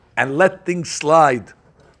 And let things slide.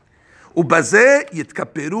 Ubazeh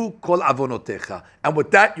yitkaperu kol avonotecha. And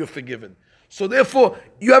with that, you're forgiven. So therefore,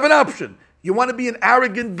 you have an option. You want to be an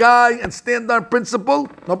arrogant guy and stand on principle?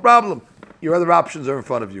 No problem. Your other options are in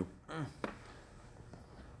front of you.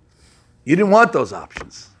 You didn't want those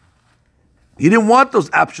options. You didn't want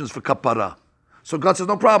those options for kapara. So God says,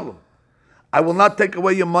 no problem. I will not take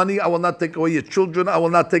away your money. I will not take away your children. I will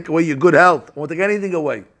not take away your good health. I won't take anything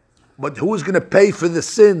away. But who is going to pay for the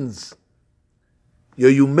sins? Your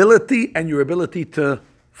humility and your ability to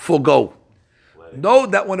forego. Know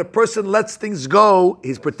that when a person lets things go,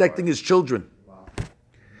 he's protecting his children.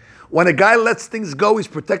 When a guy lets things go, he's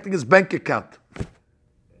protecting his bank account.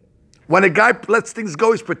 When a guy lets things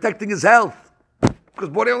go, he's protecting his health. Because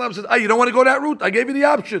Borei Olam says, you don't want to go that route? I gave you the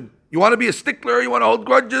option. You want to be a stickler? You want to hold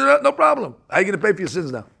grudges? No problem. How are you going to pay for your sins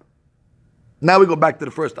now? Now we go back to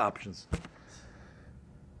the first options.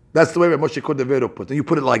 That's the way Moshe Cordovero put it. And you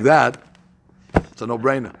put it like that, it's a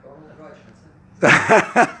no-brainer.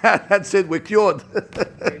 That's it. We're cured.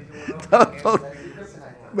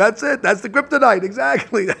 That's it. That's the kryptonite.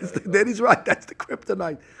 Exactly. Daddy's right. That's the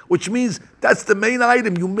kryptonite. Which means that's the main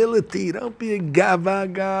item, humility. Don't be a gava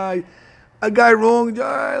guy. A guy wrong,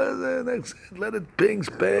 let it things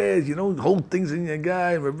pass. You don't hold things in your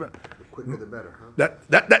guy. The quicker the better, huh?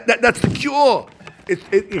 That's the cure.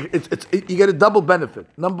 You get a double benefit.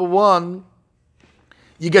 Number one,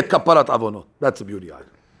 you get kaparat avonot. That's a beauty item.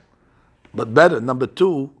 But better, number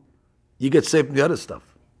two, you get saved from the other stuff.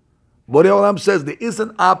 Borei Olam says there is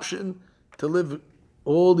an option to live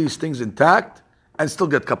all these things intact and still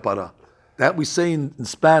get kapara. That we say in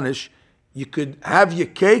Spanish. You could have your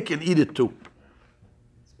cake and eat it too.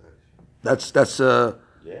 That's a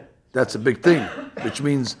big thing. Which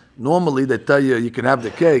means normally they tell you can have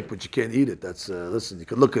the cake, but you can't eat it. That's listen. You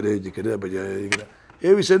can look at it, but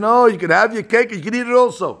here we say no. You can have your cake and you can eat it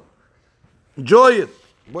also. Enjoy it.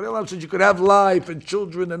 What else says you could have life and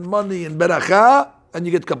children and money and beracha, and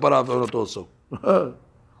you get kapara on it also. But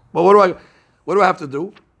what do I have to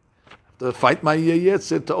do? I have to fight my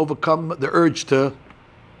yitzhak to overcome the urge to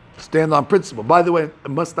stand on principle. By the way,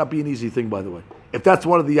 it must not be an easy thing, by the way. If that's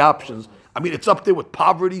one of the options, I mean, it's up there with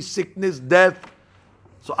poverty, sickness, death.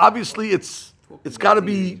 So obviously it's got to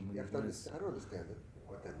be... You have to understand, I don't understand it,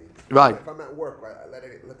 what that means. Right. If I'm at work, I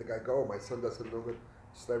let the guy go, my son doesn't know it,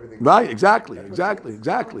 just everything. Right, exactly.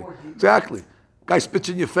 Guy spits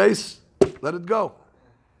in your face, let it go.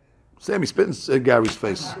 Sammy, spit in Gary's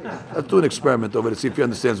face. Let's do an experiment over to see if he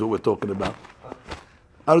understands what we're talking about.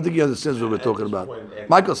 I don't think he understands what we're talking about.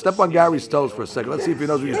 Michael, step on Gary's toes for a second. Let's see if he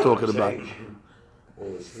knows what you're talking about.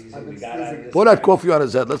 Pour that coffee on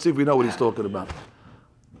his head. Let's see if we know what he's talking about.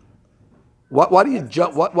 Why do you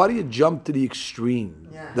jump? Why do you jump to the extreme?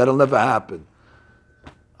 That'll never happen.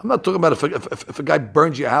 I'm not talking about if a guy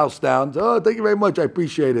burns your house down. Oh, thank you very much. I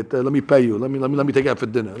appreciate it. Let me pay you. Let me take you out for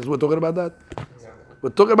dinner. Is we're talking about that? We're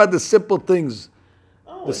talking about the simple things.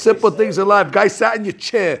 The simple things in life. Guy sat in your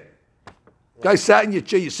chair. Guy sat in your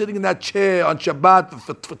chair. You're sitting in that chair on Shabbat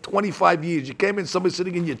for 25 years. You came in, somebody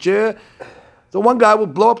sitting in your chair. So one guy will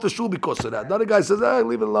blow up the shul because of that. Another guy says,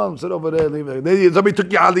 leave it alone. Sit over there. Leave it. Somebody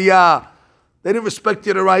took your aliyah. They didn't respect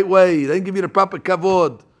you the right way. They didn't give you the proper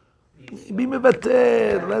kavod. Be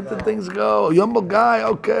mevater. Let the things go. You humble guy.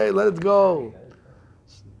 Okay, let it go.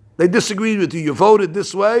 They disagreed with you. You voted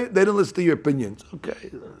this way. They didn't listen to your opinions.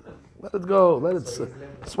 Okay, let it go. Let it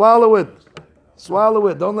swallow it. Swallow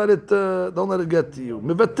it. Don't let it get to you.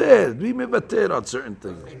 Mevater. Be mevater on certain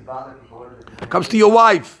things. Comes to your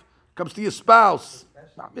wife. Comes to your spouse.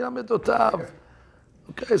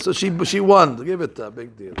 Okay, so she won. Give it a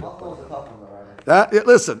big deal.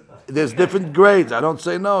 Listen, there's different grades. I don't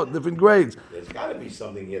say no. Different grades. There's got to be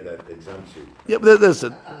something here that exempts you. Yeah, but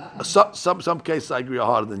listen. Some cases I agree are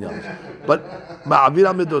harder than others. But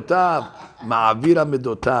ma'avira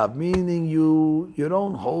midotav, meaning you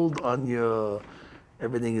don't hold on your.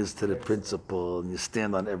 Everything is to the principle, and you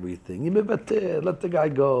stand on everything. You mevater, let the guy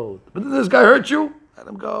go. But this guy hurt you. Let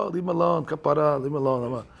him go. Leave him alone. Kapara. Leave him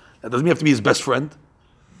alone. That doesn't mean you have to be his best friend.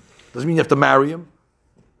 Doesn't mean you have to marry him.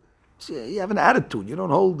 So you have an attitude. You don't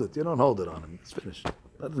hold it. You don't hold it on him. It's finished.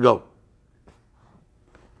 Let it go.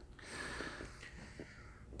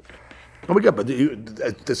 Oh my God, but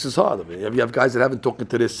this is hard. I mean, you have guys that haven't talked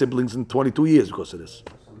to their siblings in 22 years because of this.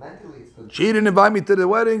 She didn't invite me to the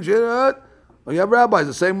wedding. Well, you have rabbis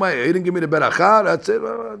the same way. He didn't give me the beracha. That's it.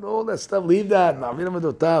 All that stuff. Leave that.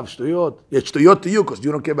 It's shtuyot to you because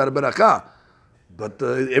you don't care about the beracha. But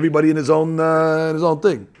everybody in his own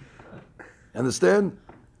thing. Understand?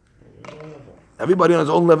 Everybody on his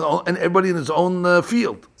own level and everybody in his own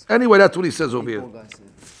field. Anyway, that's what he says over here.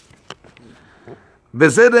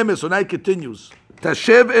 So now he continues.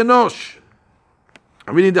 Tashev enosh.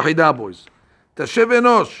 I'm reading the Haidah boys. Tashev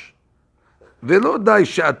enosh. ולא די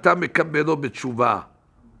שאתה מקבלו בתשובה,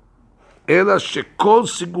 אלא שכל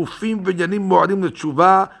סיגופים ועניינים מועלים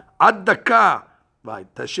לתשובה עד דקה. Right,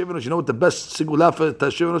 tashev enosh. You know what the best singular for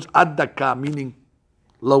tashev enosh? עד דקה, meaning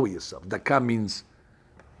lower yourself. דקה means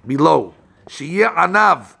below. שיהיה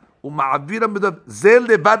עניו ומעביר המדב, זה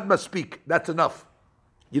לבד מספיק. That's enough.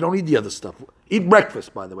 You don't need the other stuff. Eat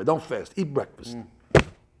breakfast, by the way. Don't fast. Eat breakfast.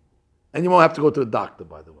 And you won't have to go to the doctor,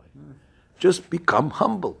 by the way. Just become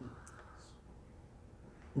humble.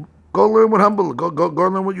 Go learn what humble. Go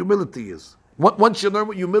learn what humility is. Once you learn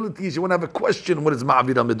what humility is, you won't have a question what does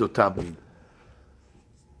ma'avira midotav mean.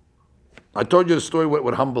 I told you the story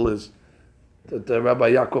what humble is. That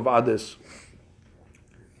Rabbi Yaakov Ades,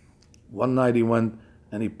 one night he went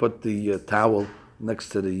and he put the towel next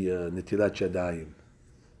to the Netilat Yadayim.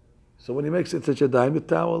 So when he makes it to Yadayim, the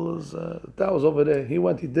towel's over there. He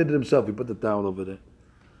did it himself. He put the towel over there.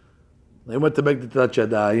 He went to make the Netilat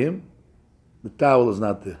Yadayim. The towel is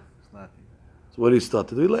not there. So what did he start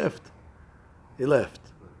to do? He left.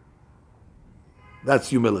 That's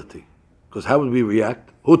humility. Because how would we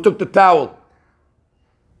react? Who took the towel?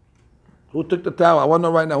 I want to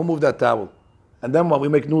know right now who moved that towel. And then what? We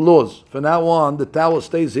make new laws. From now on, the towel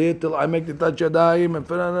stays here till I make the Netilat Yadayim,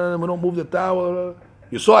 and we don't move the towel.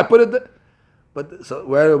 You saw I put it there? But so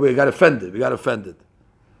where we got offended.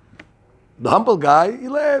 The humble guy, he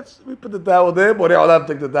laughs. We put the towel there. Borei Olam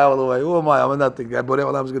took the towel away. Who am I? I'm not the guy. Borei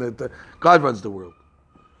Olam is going to. God runs the world.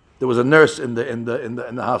 There was a nurse in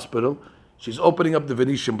the hospital. She's opening up the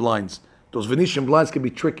Venetian blinds. Those Venetian blinds can be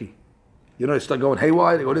tricky. You know, they start going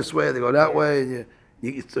haywire. They go this way. They go that way. And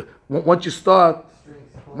once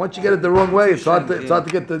you get it the wrong way, it's hard to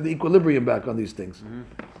get the equilibrium back on these things. Mm-hmm.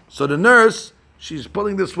 So the nurse, she's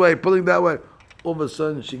pulling this way, pulling that way. All of a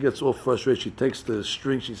sudden, she gets all frustrated. She takes the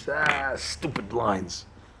string. She says, stupid blinds.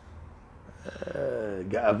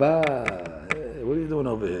 Ga'ava. What are you doing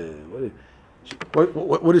over here?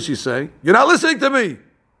 What is she saying? You're not listening to me.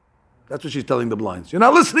 That's what she's telling the blinds. You're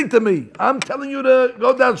not listening to me. I'm telling you to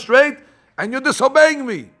go down straight, and you're disobeying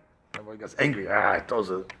me. Everyone gets angry. I told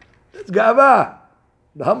her. It's Ga'ava.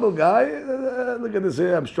 The humble guy, look at this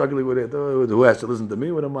here. I'm struggling with it. Who has to listen to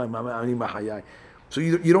me? What am I? So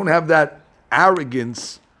you don't have that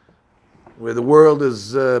arrogance where the world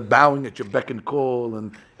is bowing at your beck and call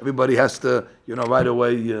and everybody has to, right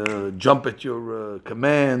away jump at your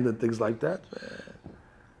command and things like that.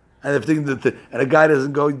 And if a guy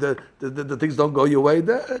doesn't go, the things don't go your way,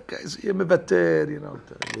 okay, so you're mevater,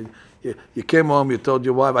 You came home, you told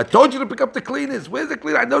your wife, I told you to pick up the cleaners. Where's the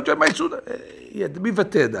cleaner? I know you had my suit. Yeah, be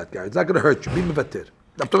vatir that guy. It's not going to hurt you. Be vatir.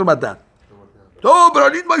 I'm talking about that. Oh,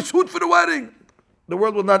 but I need my suit for the wedding. The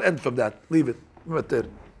world will not end from that. Leave it. Be vatir.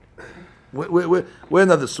 Wear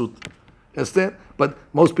another suit. Understand? But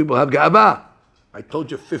most people have ga'ava. I told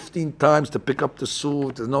you 15 times to pick up the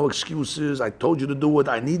suit. There's no excuses. I told you to do it.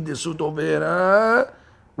 I need this suit over here.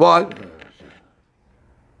 Why?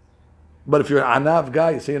 But if you're an anav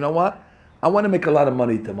guy, you say, you know what? I want to make a lot of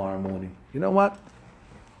money tomorrow morning. You know what?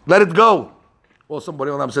 Let it go. Or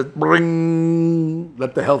somebody else says, bring.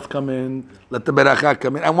 Let the health come in. Let the beracha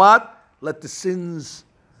come in. And what? Let the sins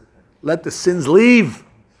leave.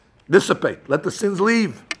 Dissipate. Let the sins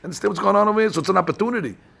leave. Understand what's going on over here? So it's an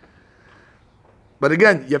opportunity. But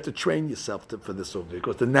again, you have to train yourself for this over here,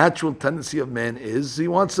 because the natural tendency of man is he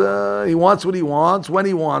wants what he wants, when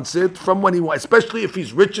he wants it, from when he wants. Especially if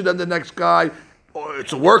he's richer than the next guy, or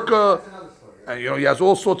it's a worker, and he has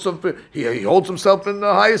all sorts of. He holds himself in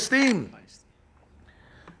high esteem.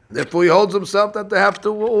 Therefore, he holds himself that they have to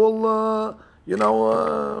all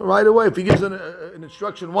right away. If he gives an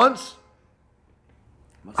instruction once,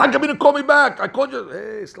 how come you didn't call me back? I called you.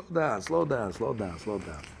 Hey, slow down.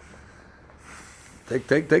 Take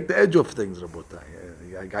the edge off things, Rabotai.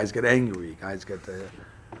 Yeah, guys get angry. Guys get.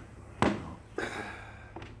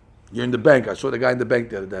 You're in the bank. I saw the guy in the bank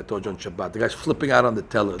the other day. I told you on Shabbat. The guy's flipping out on the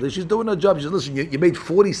teller. She's doing her job. She said, "Listen, you made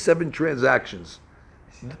 47 transactions.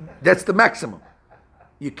 That's the maximum.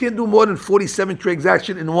 You can't do more than 47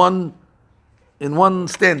 transactions in one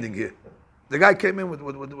standing here." The guy came in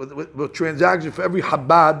with transaction for every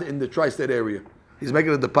Chabad in the tri-state area. He's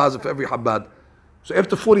making a deposit for every Chabad. So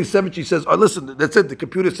after 47, she says, "Oh, listen, that's it. The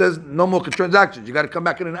computer says no more transactions. You got to come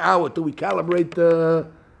back in an hour till we calibrate.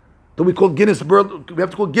 Till we call Guinness. We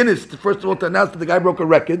have to call Guinness first of all to announce that the guy broke a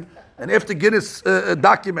record. And after Guinness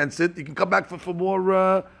documents it, you can come back for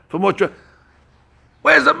more.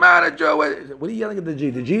 Where's the manager? What are you yelling at the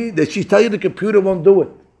G? Did she tell you the computer won't do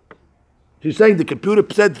it? She's saying the computer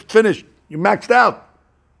said finished. You maxed out.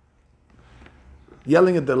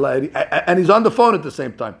 Yelling at the lady, and he's on the phone at the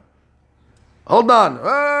same time. Hold on.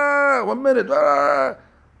 1 minute.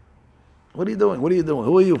 What are you doing?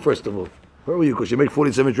 Who are you, first of all? Who are you? Because you make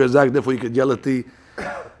 47 transactions, therefore you could yell at the...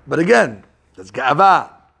 But again, that's ga'ava.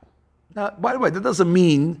 Now, by the way, that doesn't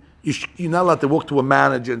mean you're not allowed to walk to a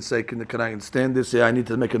manager and say, can I understand this? Yeah, I need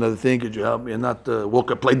to make another thing. Could you help me? And not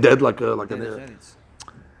play dead like an...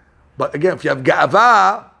 But again, if you have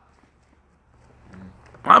ga'ava,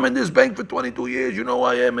 I'm in this bank for 22 years. You know who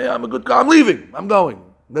I am. I'm a good guy. I'm leaving. I'm going.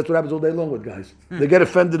 That's what happens all day long with guys. They get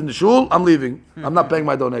offended in the shul. I'm leaving. I'm not paying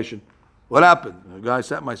my donation. What happened? A guy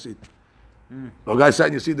sat in my seat. A guy sat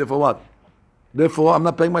in your seat. Therefore what? Therefore, I'm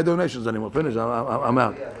not paying my donations anymore. Finish. I'm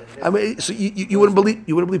out. I mean, so you wouldn't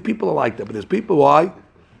believe people are like that. But there's people. Why?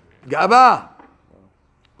 Gava.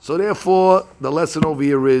 So therefore, the lesson over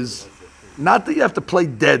here is not that you have to play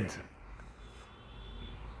dead.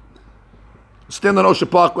 Stand on Osha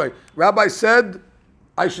Parkway. Rabbi said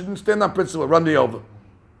I shouldn't stand on principle. Run me over.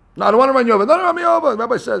 No, I don't want to run you over. No, run me over.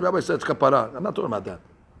 Rabbi said it's kapara. I'm not talking about that.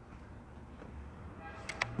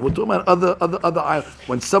 We're talking about other.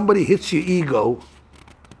 When somebody hits your ego,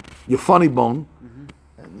 your funny bone,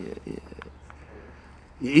 and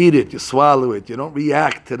you eat it, you swallow it. You don't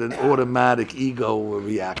react to an automatic ego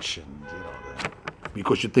reaction,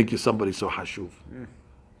 because you think you're somebody so hashuv. Or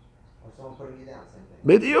someone putting you down, same thing.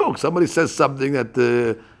 Mediocre. Somebody says something that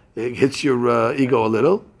it hits your ego a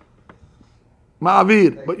little.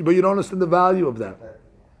 Ma'avir, but you don't understand the value of that.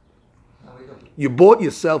 You bought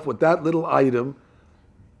yourself with that little item,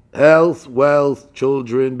 health, wealth,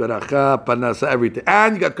 children, beracha, panasa, everything,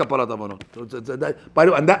 and you got kaparat avonot. By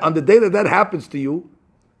the way, on the day that happens to you,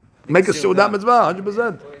 make a seudah mitzvah,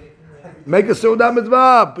 100%. Make a seudah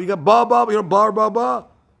mitzvah. You got bar.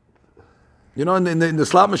 In the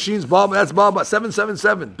slot machines, that's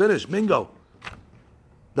 777. Finish, bingo.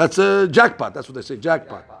 That's a jackpot. That's what they say,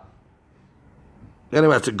 jackpot.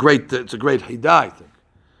 Anyway, it's a great hidah, I think.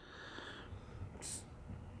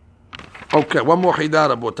 Okay, one more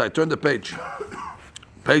hidah, Rabotai. Turn the page.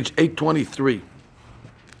 Page 823.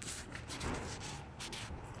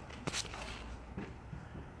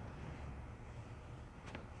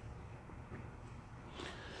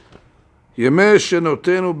 ימי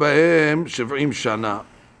שנותינו בהם 70 שנה.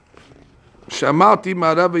 שמעתי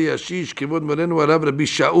מהרב הישיש כבוד מורנו הרב רבי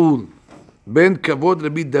שאול, בן כבוד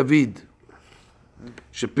רבי דוד,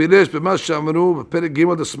 שפירש במה שאמרו בפרק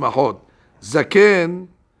ג' השמחות, זקן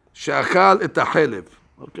שאכל את החלב.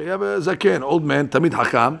 Okay, you have a זקן, old man, תמיד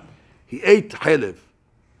חכם, he ate חלב,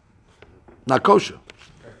 not kosher.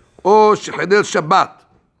 או שחילל שבת,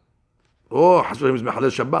 Oh, Hashem is Mechalel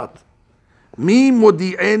Shabbat. Mi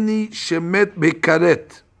modi'eni shemet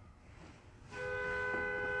bekaret.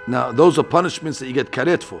 Now, those are punishments that you get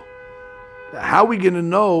karet for. How are we going to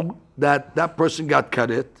know that that person got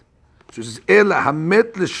karet? So it says, Ela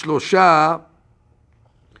hamet l'shlosha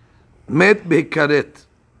met bekaret.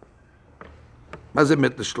 מה זה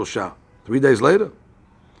מת לשלושה? 3 days later.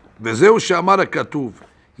 וזהו שאמר הכתוב,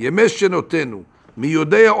 ימי שנותינו, מי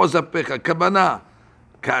יודע עוז אפיך, הכוונה,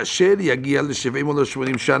 כאשר יגיע ל-70 או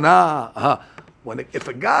ל-80 שנה. If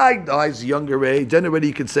a guy dies younger age, then already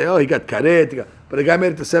you can say, oh, he got karet, but a guy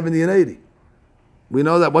made it to 70 and 80. We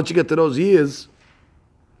know that once you get to those years,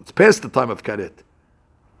 it's past the time of karet.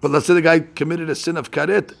 But let's say the guy committed a sin of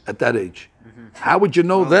karet at that age. How would you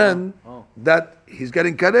know then that he's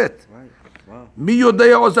getting karet? מי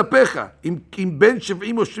יודע עוז אפיך, אם בן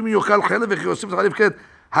 70 או 80 יאכל חלב וכי יוסיף לחליף כרת,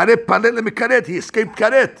 הרי פלל למכרת, he escaped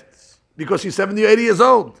כרת, because he's 70 or 80 years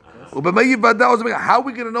old. ובמה יוודע עוז אפיך, how are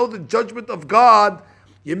we going to know the judgment of God,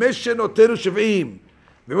 ימי שנותינו 70,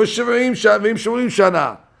 וימי 80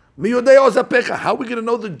 שנה, מי יודע עוז אפיך, how are we going to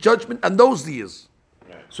know the judgment on those years?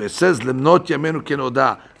 So it says, למנות ימינו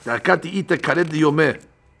כנודע, דרכת איתה כרת דיומה,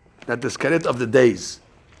 that there's keret of the days.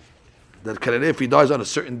 That keret, if he dies on a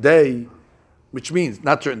certain day, which means,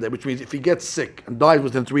 not certain day, which means if he gets sick and dies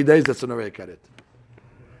within 3 days, that's an array karet.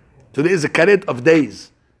 So there is a karet of days.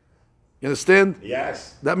 You understand?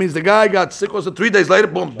 Yes. That means the guy got sick, also 3 days later,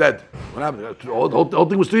 boom, dead. What happened? The whole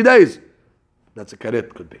thing was 3 days. That's a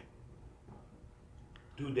karet, could be.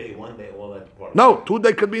 2 day, 1 day, all that part. No, 2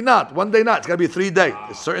 day could be not. 1 day not. It's got to be 3 day.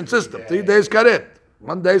 It's a certain system. 3 days karet.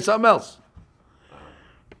 1 day something else.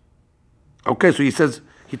 Okay, so he says,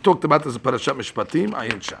 he talked about this in Parashat Mishpatim,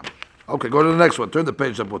 Ayin Sham. Okay, go to the next one. Turn the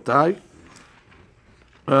page, Rabotai.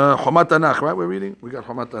 Chomat Tanakh, right? We're reading. We got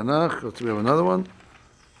Chomat Tanakh. Let's see, we have another one.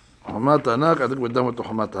 Chomat Tanakh. I think we're done with the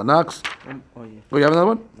Chomat Tanakhs. Oh, you have another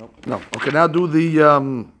one? Nope. No. Okay, now do the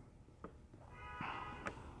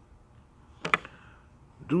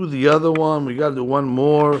other one. We got to do one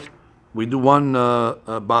more. We do one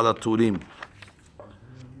Balaturim.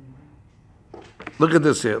 Look at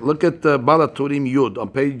this here. Look at Balaturim Yud on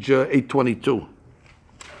page 822.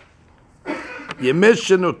 ימי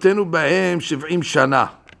שנותנו בהם 70 שנה.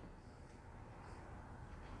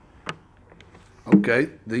 Okay,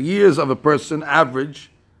 the years of a person average,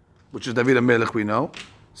 which is David HaMelech we know,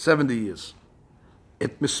 70 years.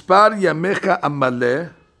 את מספר ימיך המלא,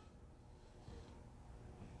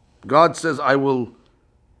 God says, I will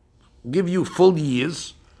give you full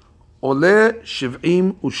years, עולה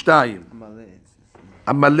 72.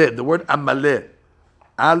 המלא, the word המלא.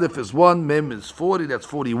 Aleph is 1, Mem is 40, that's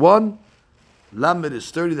 41. Lamed is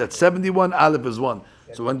 30, that's 71, Aleph is 1.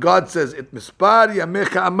 So when God says, it mispar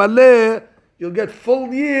yamecha amaleh, you'll get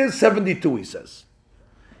full years, 72, he says.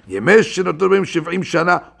 Yemesh shenotru b'hem 70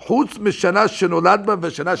 shana, chutz mishana shenolad ba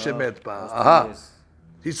v'shana shemet ba.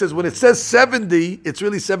 He says, when it says 70, it's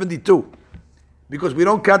really 72. Because we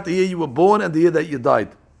don't count the year you were born and the year that you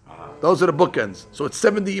died. Those are the bookends. So it's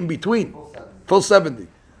 70 in between. Full 70.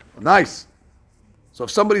 Nice. So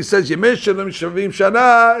if somebody says Yemesh Shavim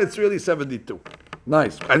Shana, it's really 72.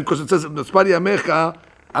 Nice. And because it says Mispari Yamecha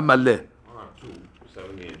Amaleh.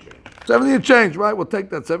 70 and change. 70 and change, right? We'll take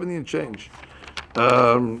that 70 and change.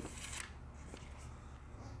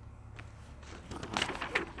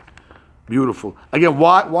 Beautiful. Again,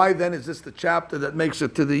 why then is this the chapter that makes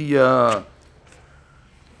it to the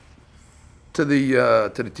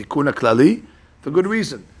Tikkun HaKlali? For good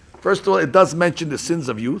reason. First of all, it does mention the sins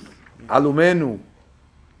of youth. Alumenu.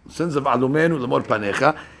 Sins of Alumenu, Lemor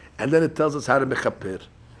Panecha, and then it tells us how to mechaper.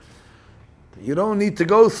 You don't need to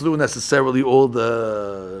go through necessarily all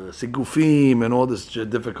the sigufim and all these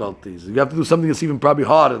difficulties. You have to do something that's even probably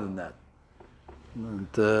harder than that.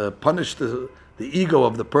 And to punish the ego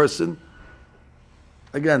of the person.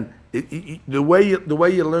 Again, the way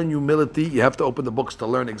you learn humility, you have to open the books to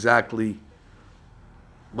learn exactly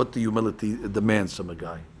what the humility demands from a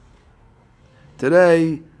guy.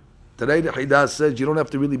 Today the Chidah says you don't have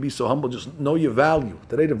to really be so humble, just know your value.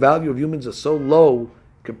 Today the value of humans is so low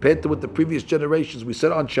compared to what the previous generations. We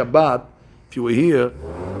said on Shabbat, if you were here,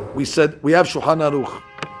 we said we have Shulchan Aruch,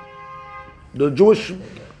 the Jewish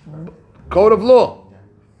code of law.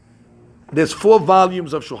 There's 4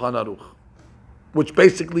 volumes of Shulchan Aruch, which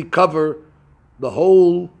basically cover the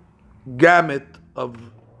whole gamut of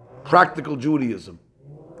practical Judaism.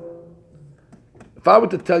 If I were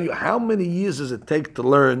to tell you how many years does it take to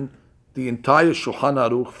learn the entire Shulchan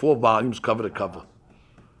Aruch, 4 volumes, cover to cover.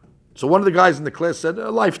 So one of the guys in the class said,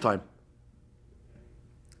 a lifetime.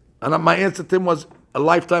 And my answer to him was, a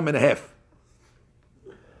lifetime and a half.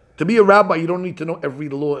 To be a rabbi, you don't need to know every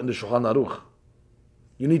law in the Shulchan Aruch.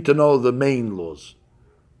 You need to know the main laws.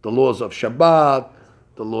 The laws of Shabbat,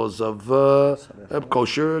 the laws of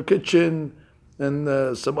kosher kitchen,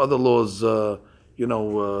 and some other laws,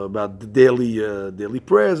 about the daily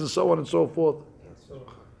prayers and so on and so forth.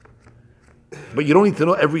 But you don't need to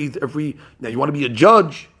know every. Now, you want to be a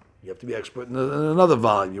judge, you have to be expert in another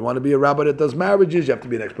volume. You want to be a rabbi that does marriages, you have to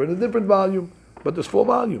be an expert in a different volume. But there's 4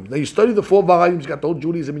 volumes. Now, you study the 4 volumes, you got the whole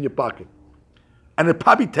Judaism in your pocket. And it'll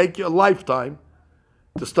probably take you a lifetime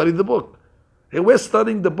to study the book. Hey, we're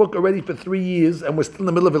studying the book already for 3 years, and we're still in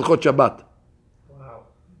the middle of Hilchot Shabbat. Wow.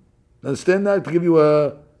 Understand that? To give you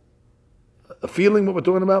a feeling what we're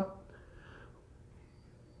talking about?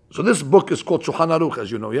 So this book is called Shulchan Aruch, as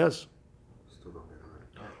you know, yes?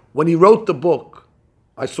 When he wrote the book,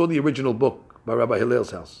 I saw the original book by Rabbi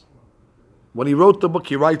Hillel's house. When he wrote the book,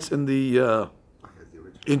 he writes in the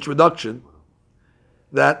introduction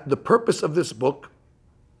that the purpose of this book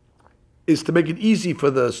is to make it easy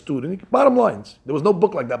for the student. Bottom lines. There was no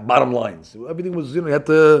book like that, bottom lines. Everything was, you had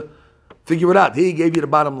to figure it out. He gave you the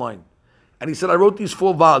bottom line. And he said, I wrote these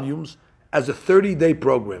 4 volumes as a 30-day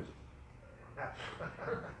program.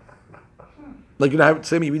 Like, how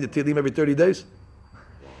Sammy, you read the Tehillim every 30 days?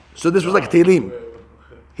 So this was like a Tehillim.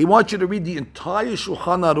 He wants you to read the entire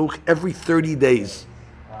Shulchan Aruch every 30 days.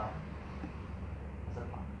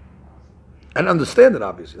 And understand it,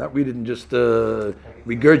 obviously. Not read it and just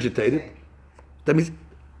regurgitate it. That means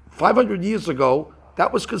 500 years ago,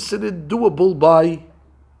 that was considered doable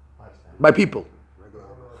by people.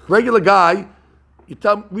 Regular guy, you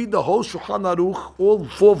tell him, read the whole Shulchan Aruch, all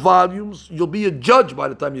 4 volumes, you'll be a judge by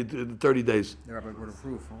the time you do the 30 days. The rabbi would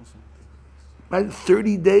approve also. Right?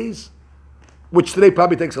 30 days? Which today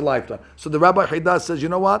probably takes a lifetime. So the Rabbi Haidah says, you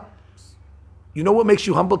know what? You know what makes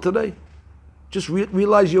you humble today? Just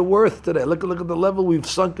realize your worth today. Look at the level we've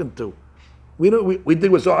sunk into. We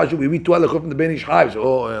think we're so ashur. We read 2 halachot from the Ben Ish Chai.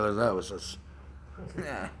 Oh, yeah, that was us.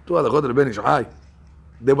 2 halachot from the Ben Ish Chai.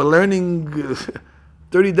 They were learning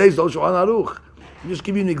 30 days of Shulchan Aruch. Just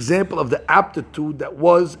give you an example of the aptitude that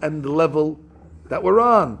was and the level that we're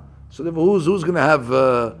on. So therefore, who's going to have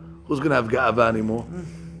ga'ava anymore?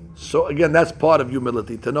 So again, that's part of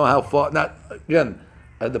humility, to know how far. Not again,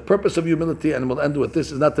 the purpose of humility, and we'll end with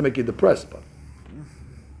this, is not to make you depressed, but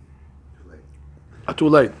too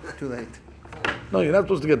late. Too late. No, you're not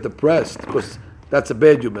supposed to get depressed, because that's a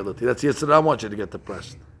bad humility. That's yesterday. I want you to get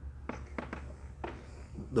depressed.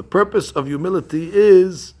 The purpose of humility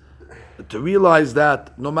is to realize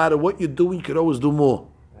that no matter what you're doing, you could always do more.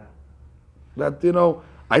 That,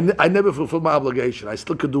 I never fulfilled my obligation. I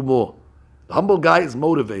still could do more. The humble guy is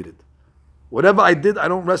motivated. Whatever I did, I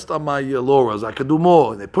don't rest on my laurels. I could do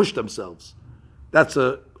more. And they push themselves. That's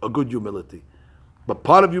a good humility. But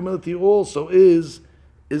part of humility also is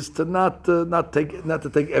to not to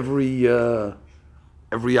take every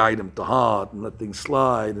item to heart and let things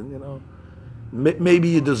slide. And maybe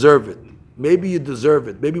you deserve it. Maybe you deserve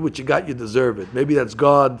it. Maybe what you got, you deserve it. Maybe that's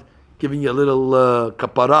God giving you a little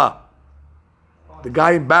kapara. The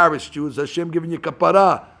guy embarrassed you. It's Hashem giving you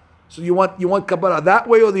kapara. So you want kapara that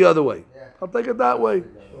way or the other way? Yeah. I'll take it that way.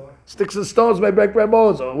 Sure. Sticks and stones may break my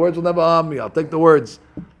bones. Words will never harm me. I'll take the words.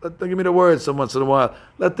 Give me the words some once in a while.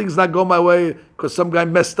 Let things not go my way because some guy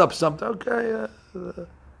messed up something. Okay,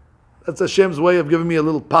 that's Hashem's way of giving me a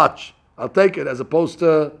little patch. I'll take it, as opposed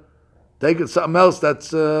to taking something else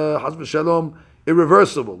that's Chas v'Shalom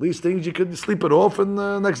irreversible. These things you can sleep it off, and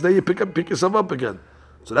the next day you pick yourself up again.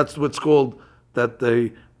 So that's what's called that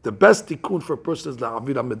the best tikkun for a person is the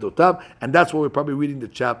avira medotav, and that's why we're probably reading the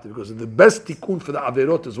chapter, because the best tikkun for the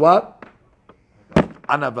avirot is what?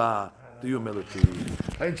 Anava, the humility.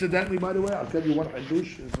 Incidentally, by the way, I'll tell you one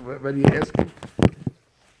hadush is already asking.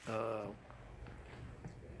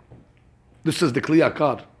 This is the Kli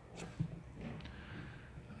Yakar.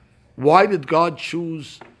 Why did God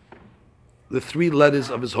choose the 3 letters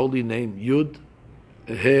of His holy name, Yud,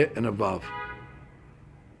 a He, and a Vav?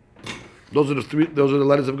 Those are the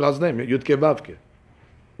letters of God's name, Yud Ke Vav Ke.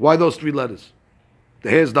 Why those 3 letters? The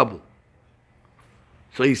He is double.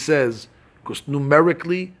 So he says, because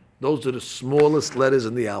numerically, those are the smallest letters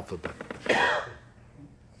in the alphabet.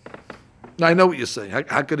 Now I know what you're saying.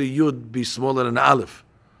 How could a Yud be smaller than an Aleph?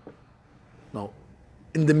 No.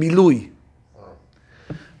 In the Milui.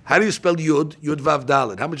 How do you spell Yud? Yud Vav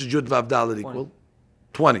Dalet. How much is Yud Vav Dalet equal?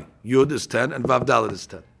 20. Yud is 10 and Vav Dalet is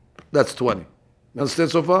 10. That's 20. You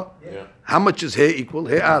understand so far? Yeah. How much is He equal?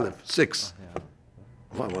 He Aleph, 6.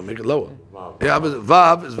 Well, I want to make it lower. Yeah,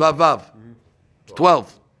 Vav is Vav Vav.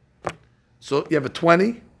 12. So you have a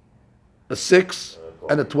 20, a 6,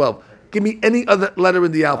 and a 12. Give me any other letter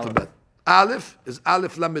in the alphabet. Aleph is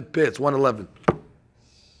Aleph Lamed Peh. It's 111.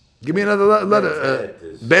 Give me another letter.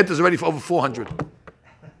 Bet is already for over 400.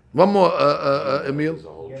 One more, Emil. There's a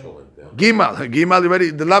whole children there. Gimal, you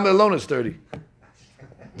ready? The Lamed alone is 30.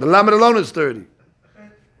 The Lamed alone is 30.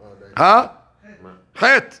 Huh?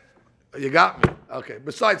 Het. You got me. Okay,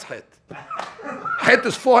 besides Het. Het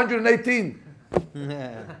is 418.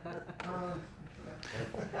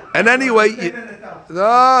 And anyway,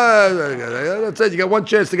 that's it. You got one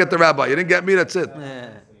chance to get the rabbi. You didn't get me, that's it.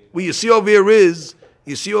 What you see over here is,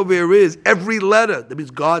 every letter. That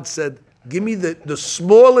means God said, give me the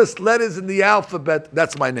smallest letters in the alphabet.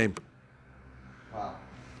 That's my name.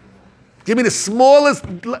 Give me the smallest.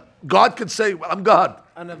 God could say, well, I'm God.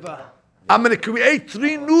 I'm going to create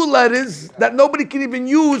 3 new letters that nobody can even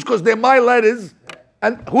use because they're my letters.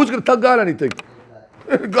 And who's going to tell God anything?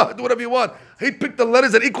 God, do whatever you want. He picked the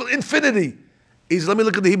letters that equal infinity. He says, let me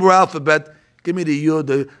look at the Hebrew alphabet. Give me the Yud.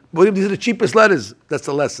 These are the cheapest letters. That's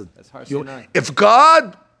the lesson. That's Har Sinai. If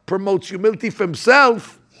God promotes humility for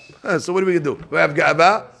himself, so what are we going to do? We have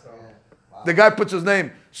Ga'ava. The guy puts his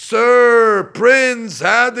name. Sir, Prince,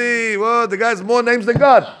 Hadi. Well, the guy has more names than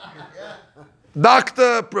God.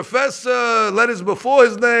 Doctor, professor, letters before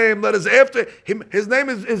his name, letters after him. His name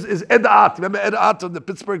is Ed Ott. Remember Ed Ott of the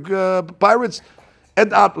Pittsburgh Pirates?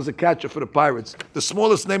 Ed Ott was a catcher for the Pirates. The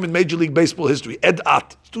smallest name in Major League Baseball history. Ed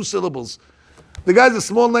Ott. It's 2 syllables. The guy's a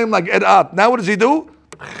small name like Ed Ott. Now what does he do?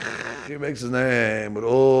 He makes his name with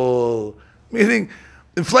all, meaning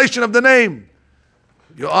inflation of the name.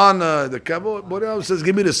 Your Honor, the Kavod, what else says,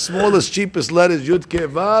 give me the smallest, cheapest letters, Yud Ke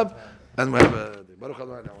Vav, and we have a Baruch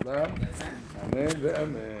Adonai Amen.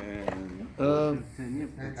 Amen.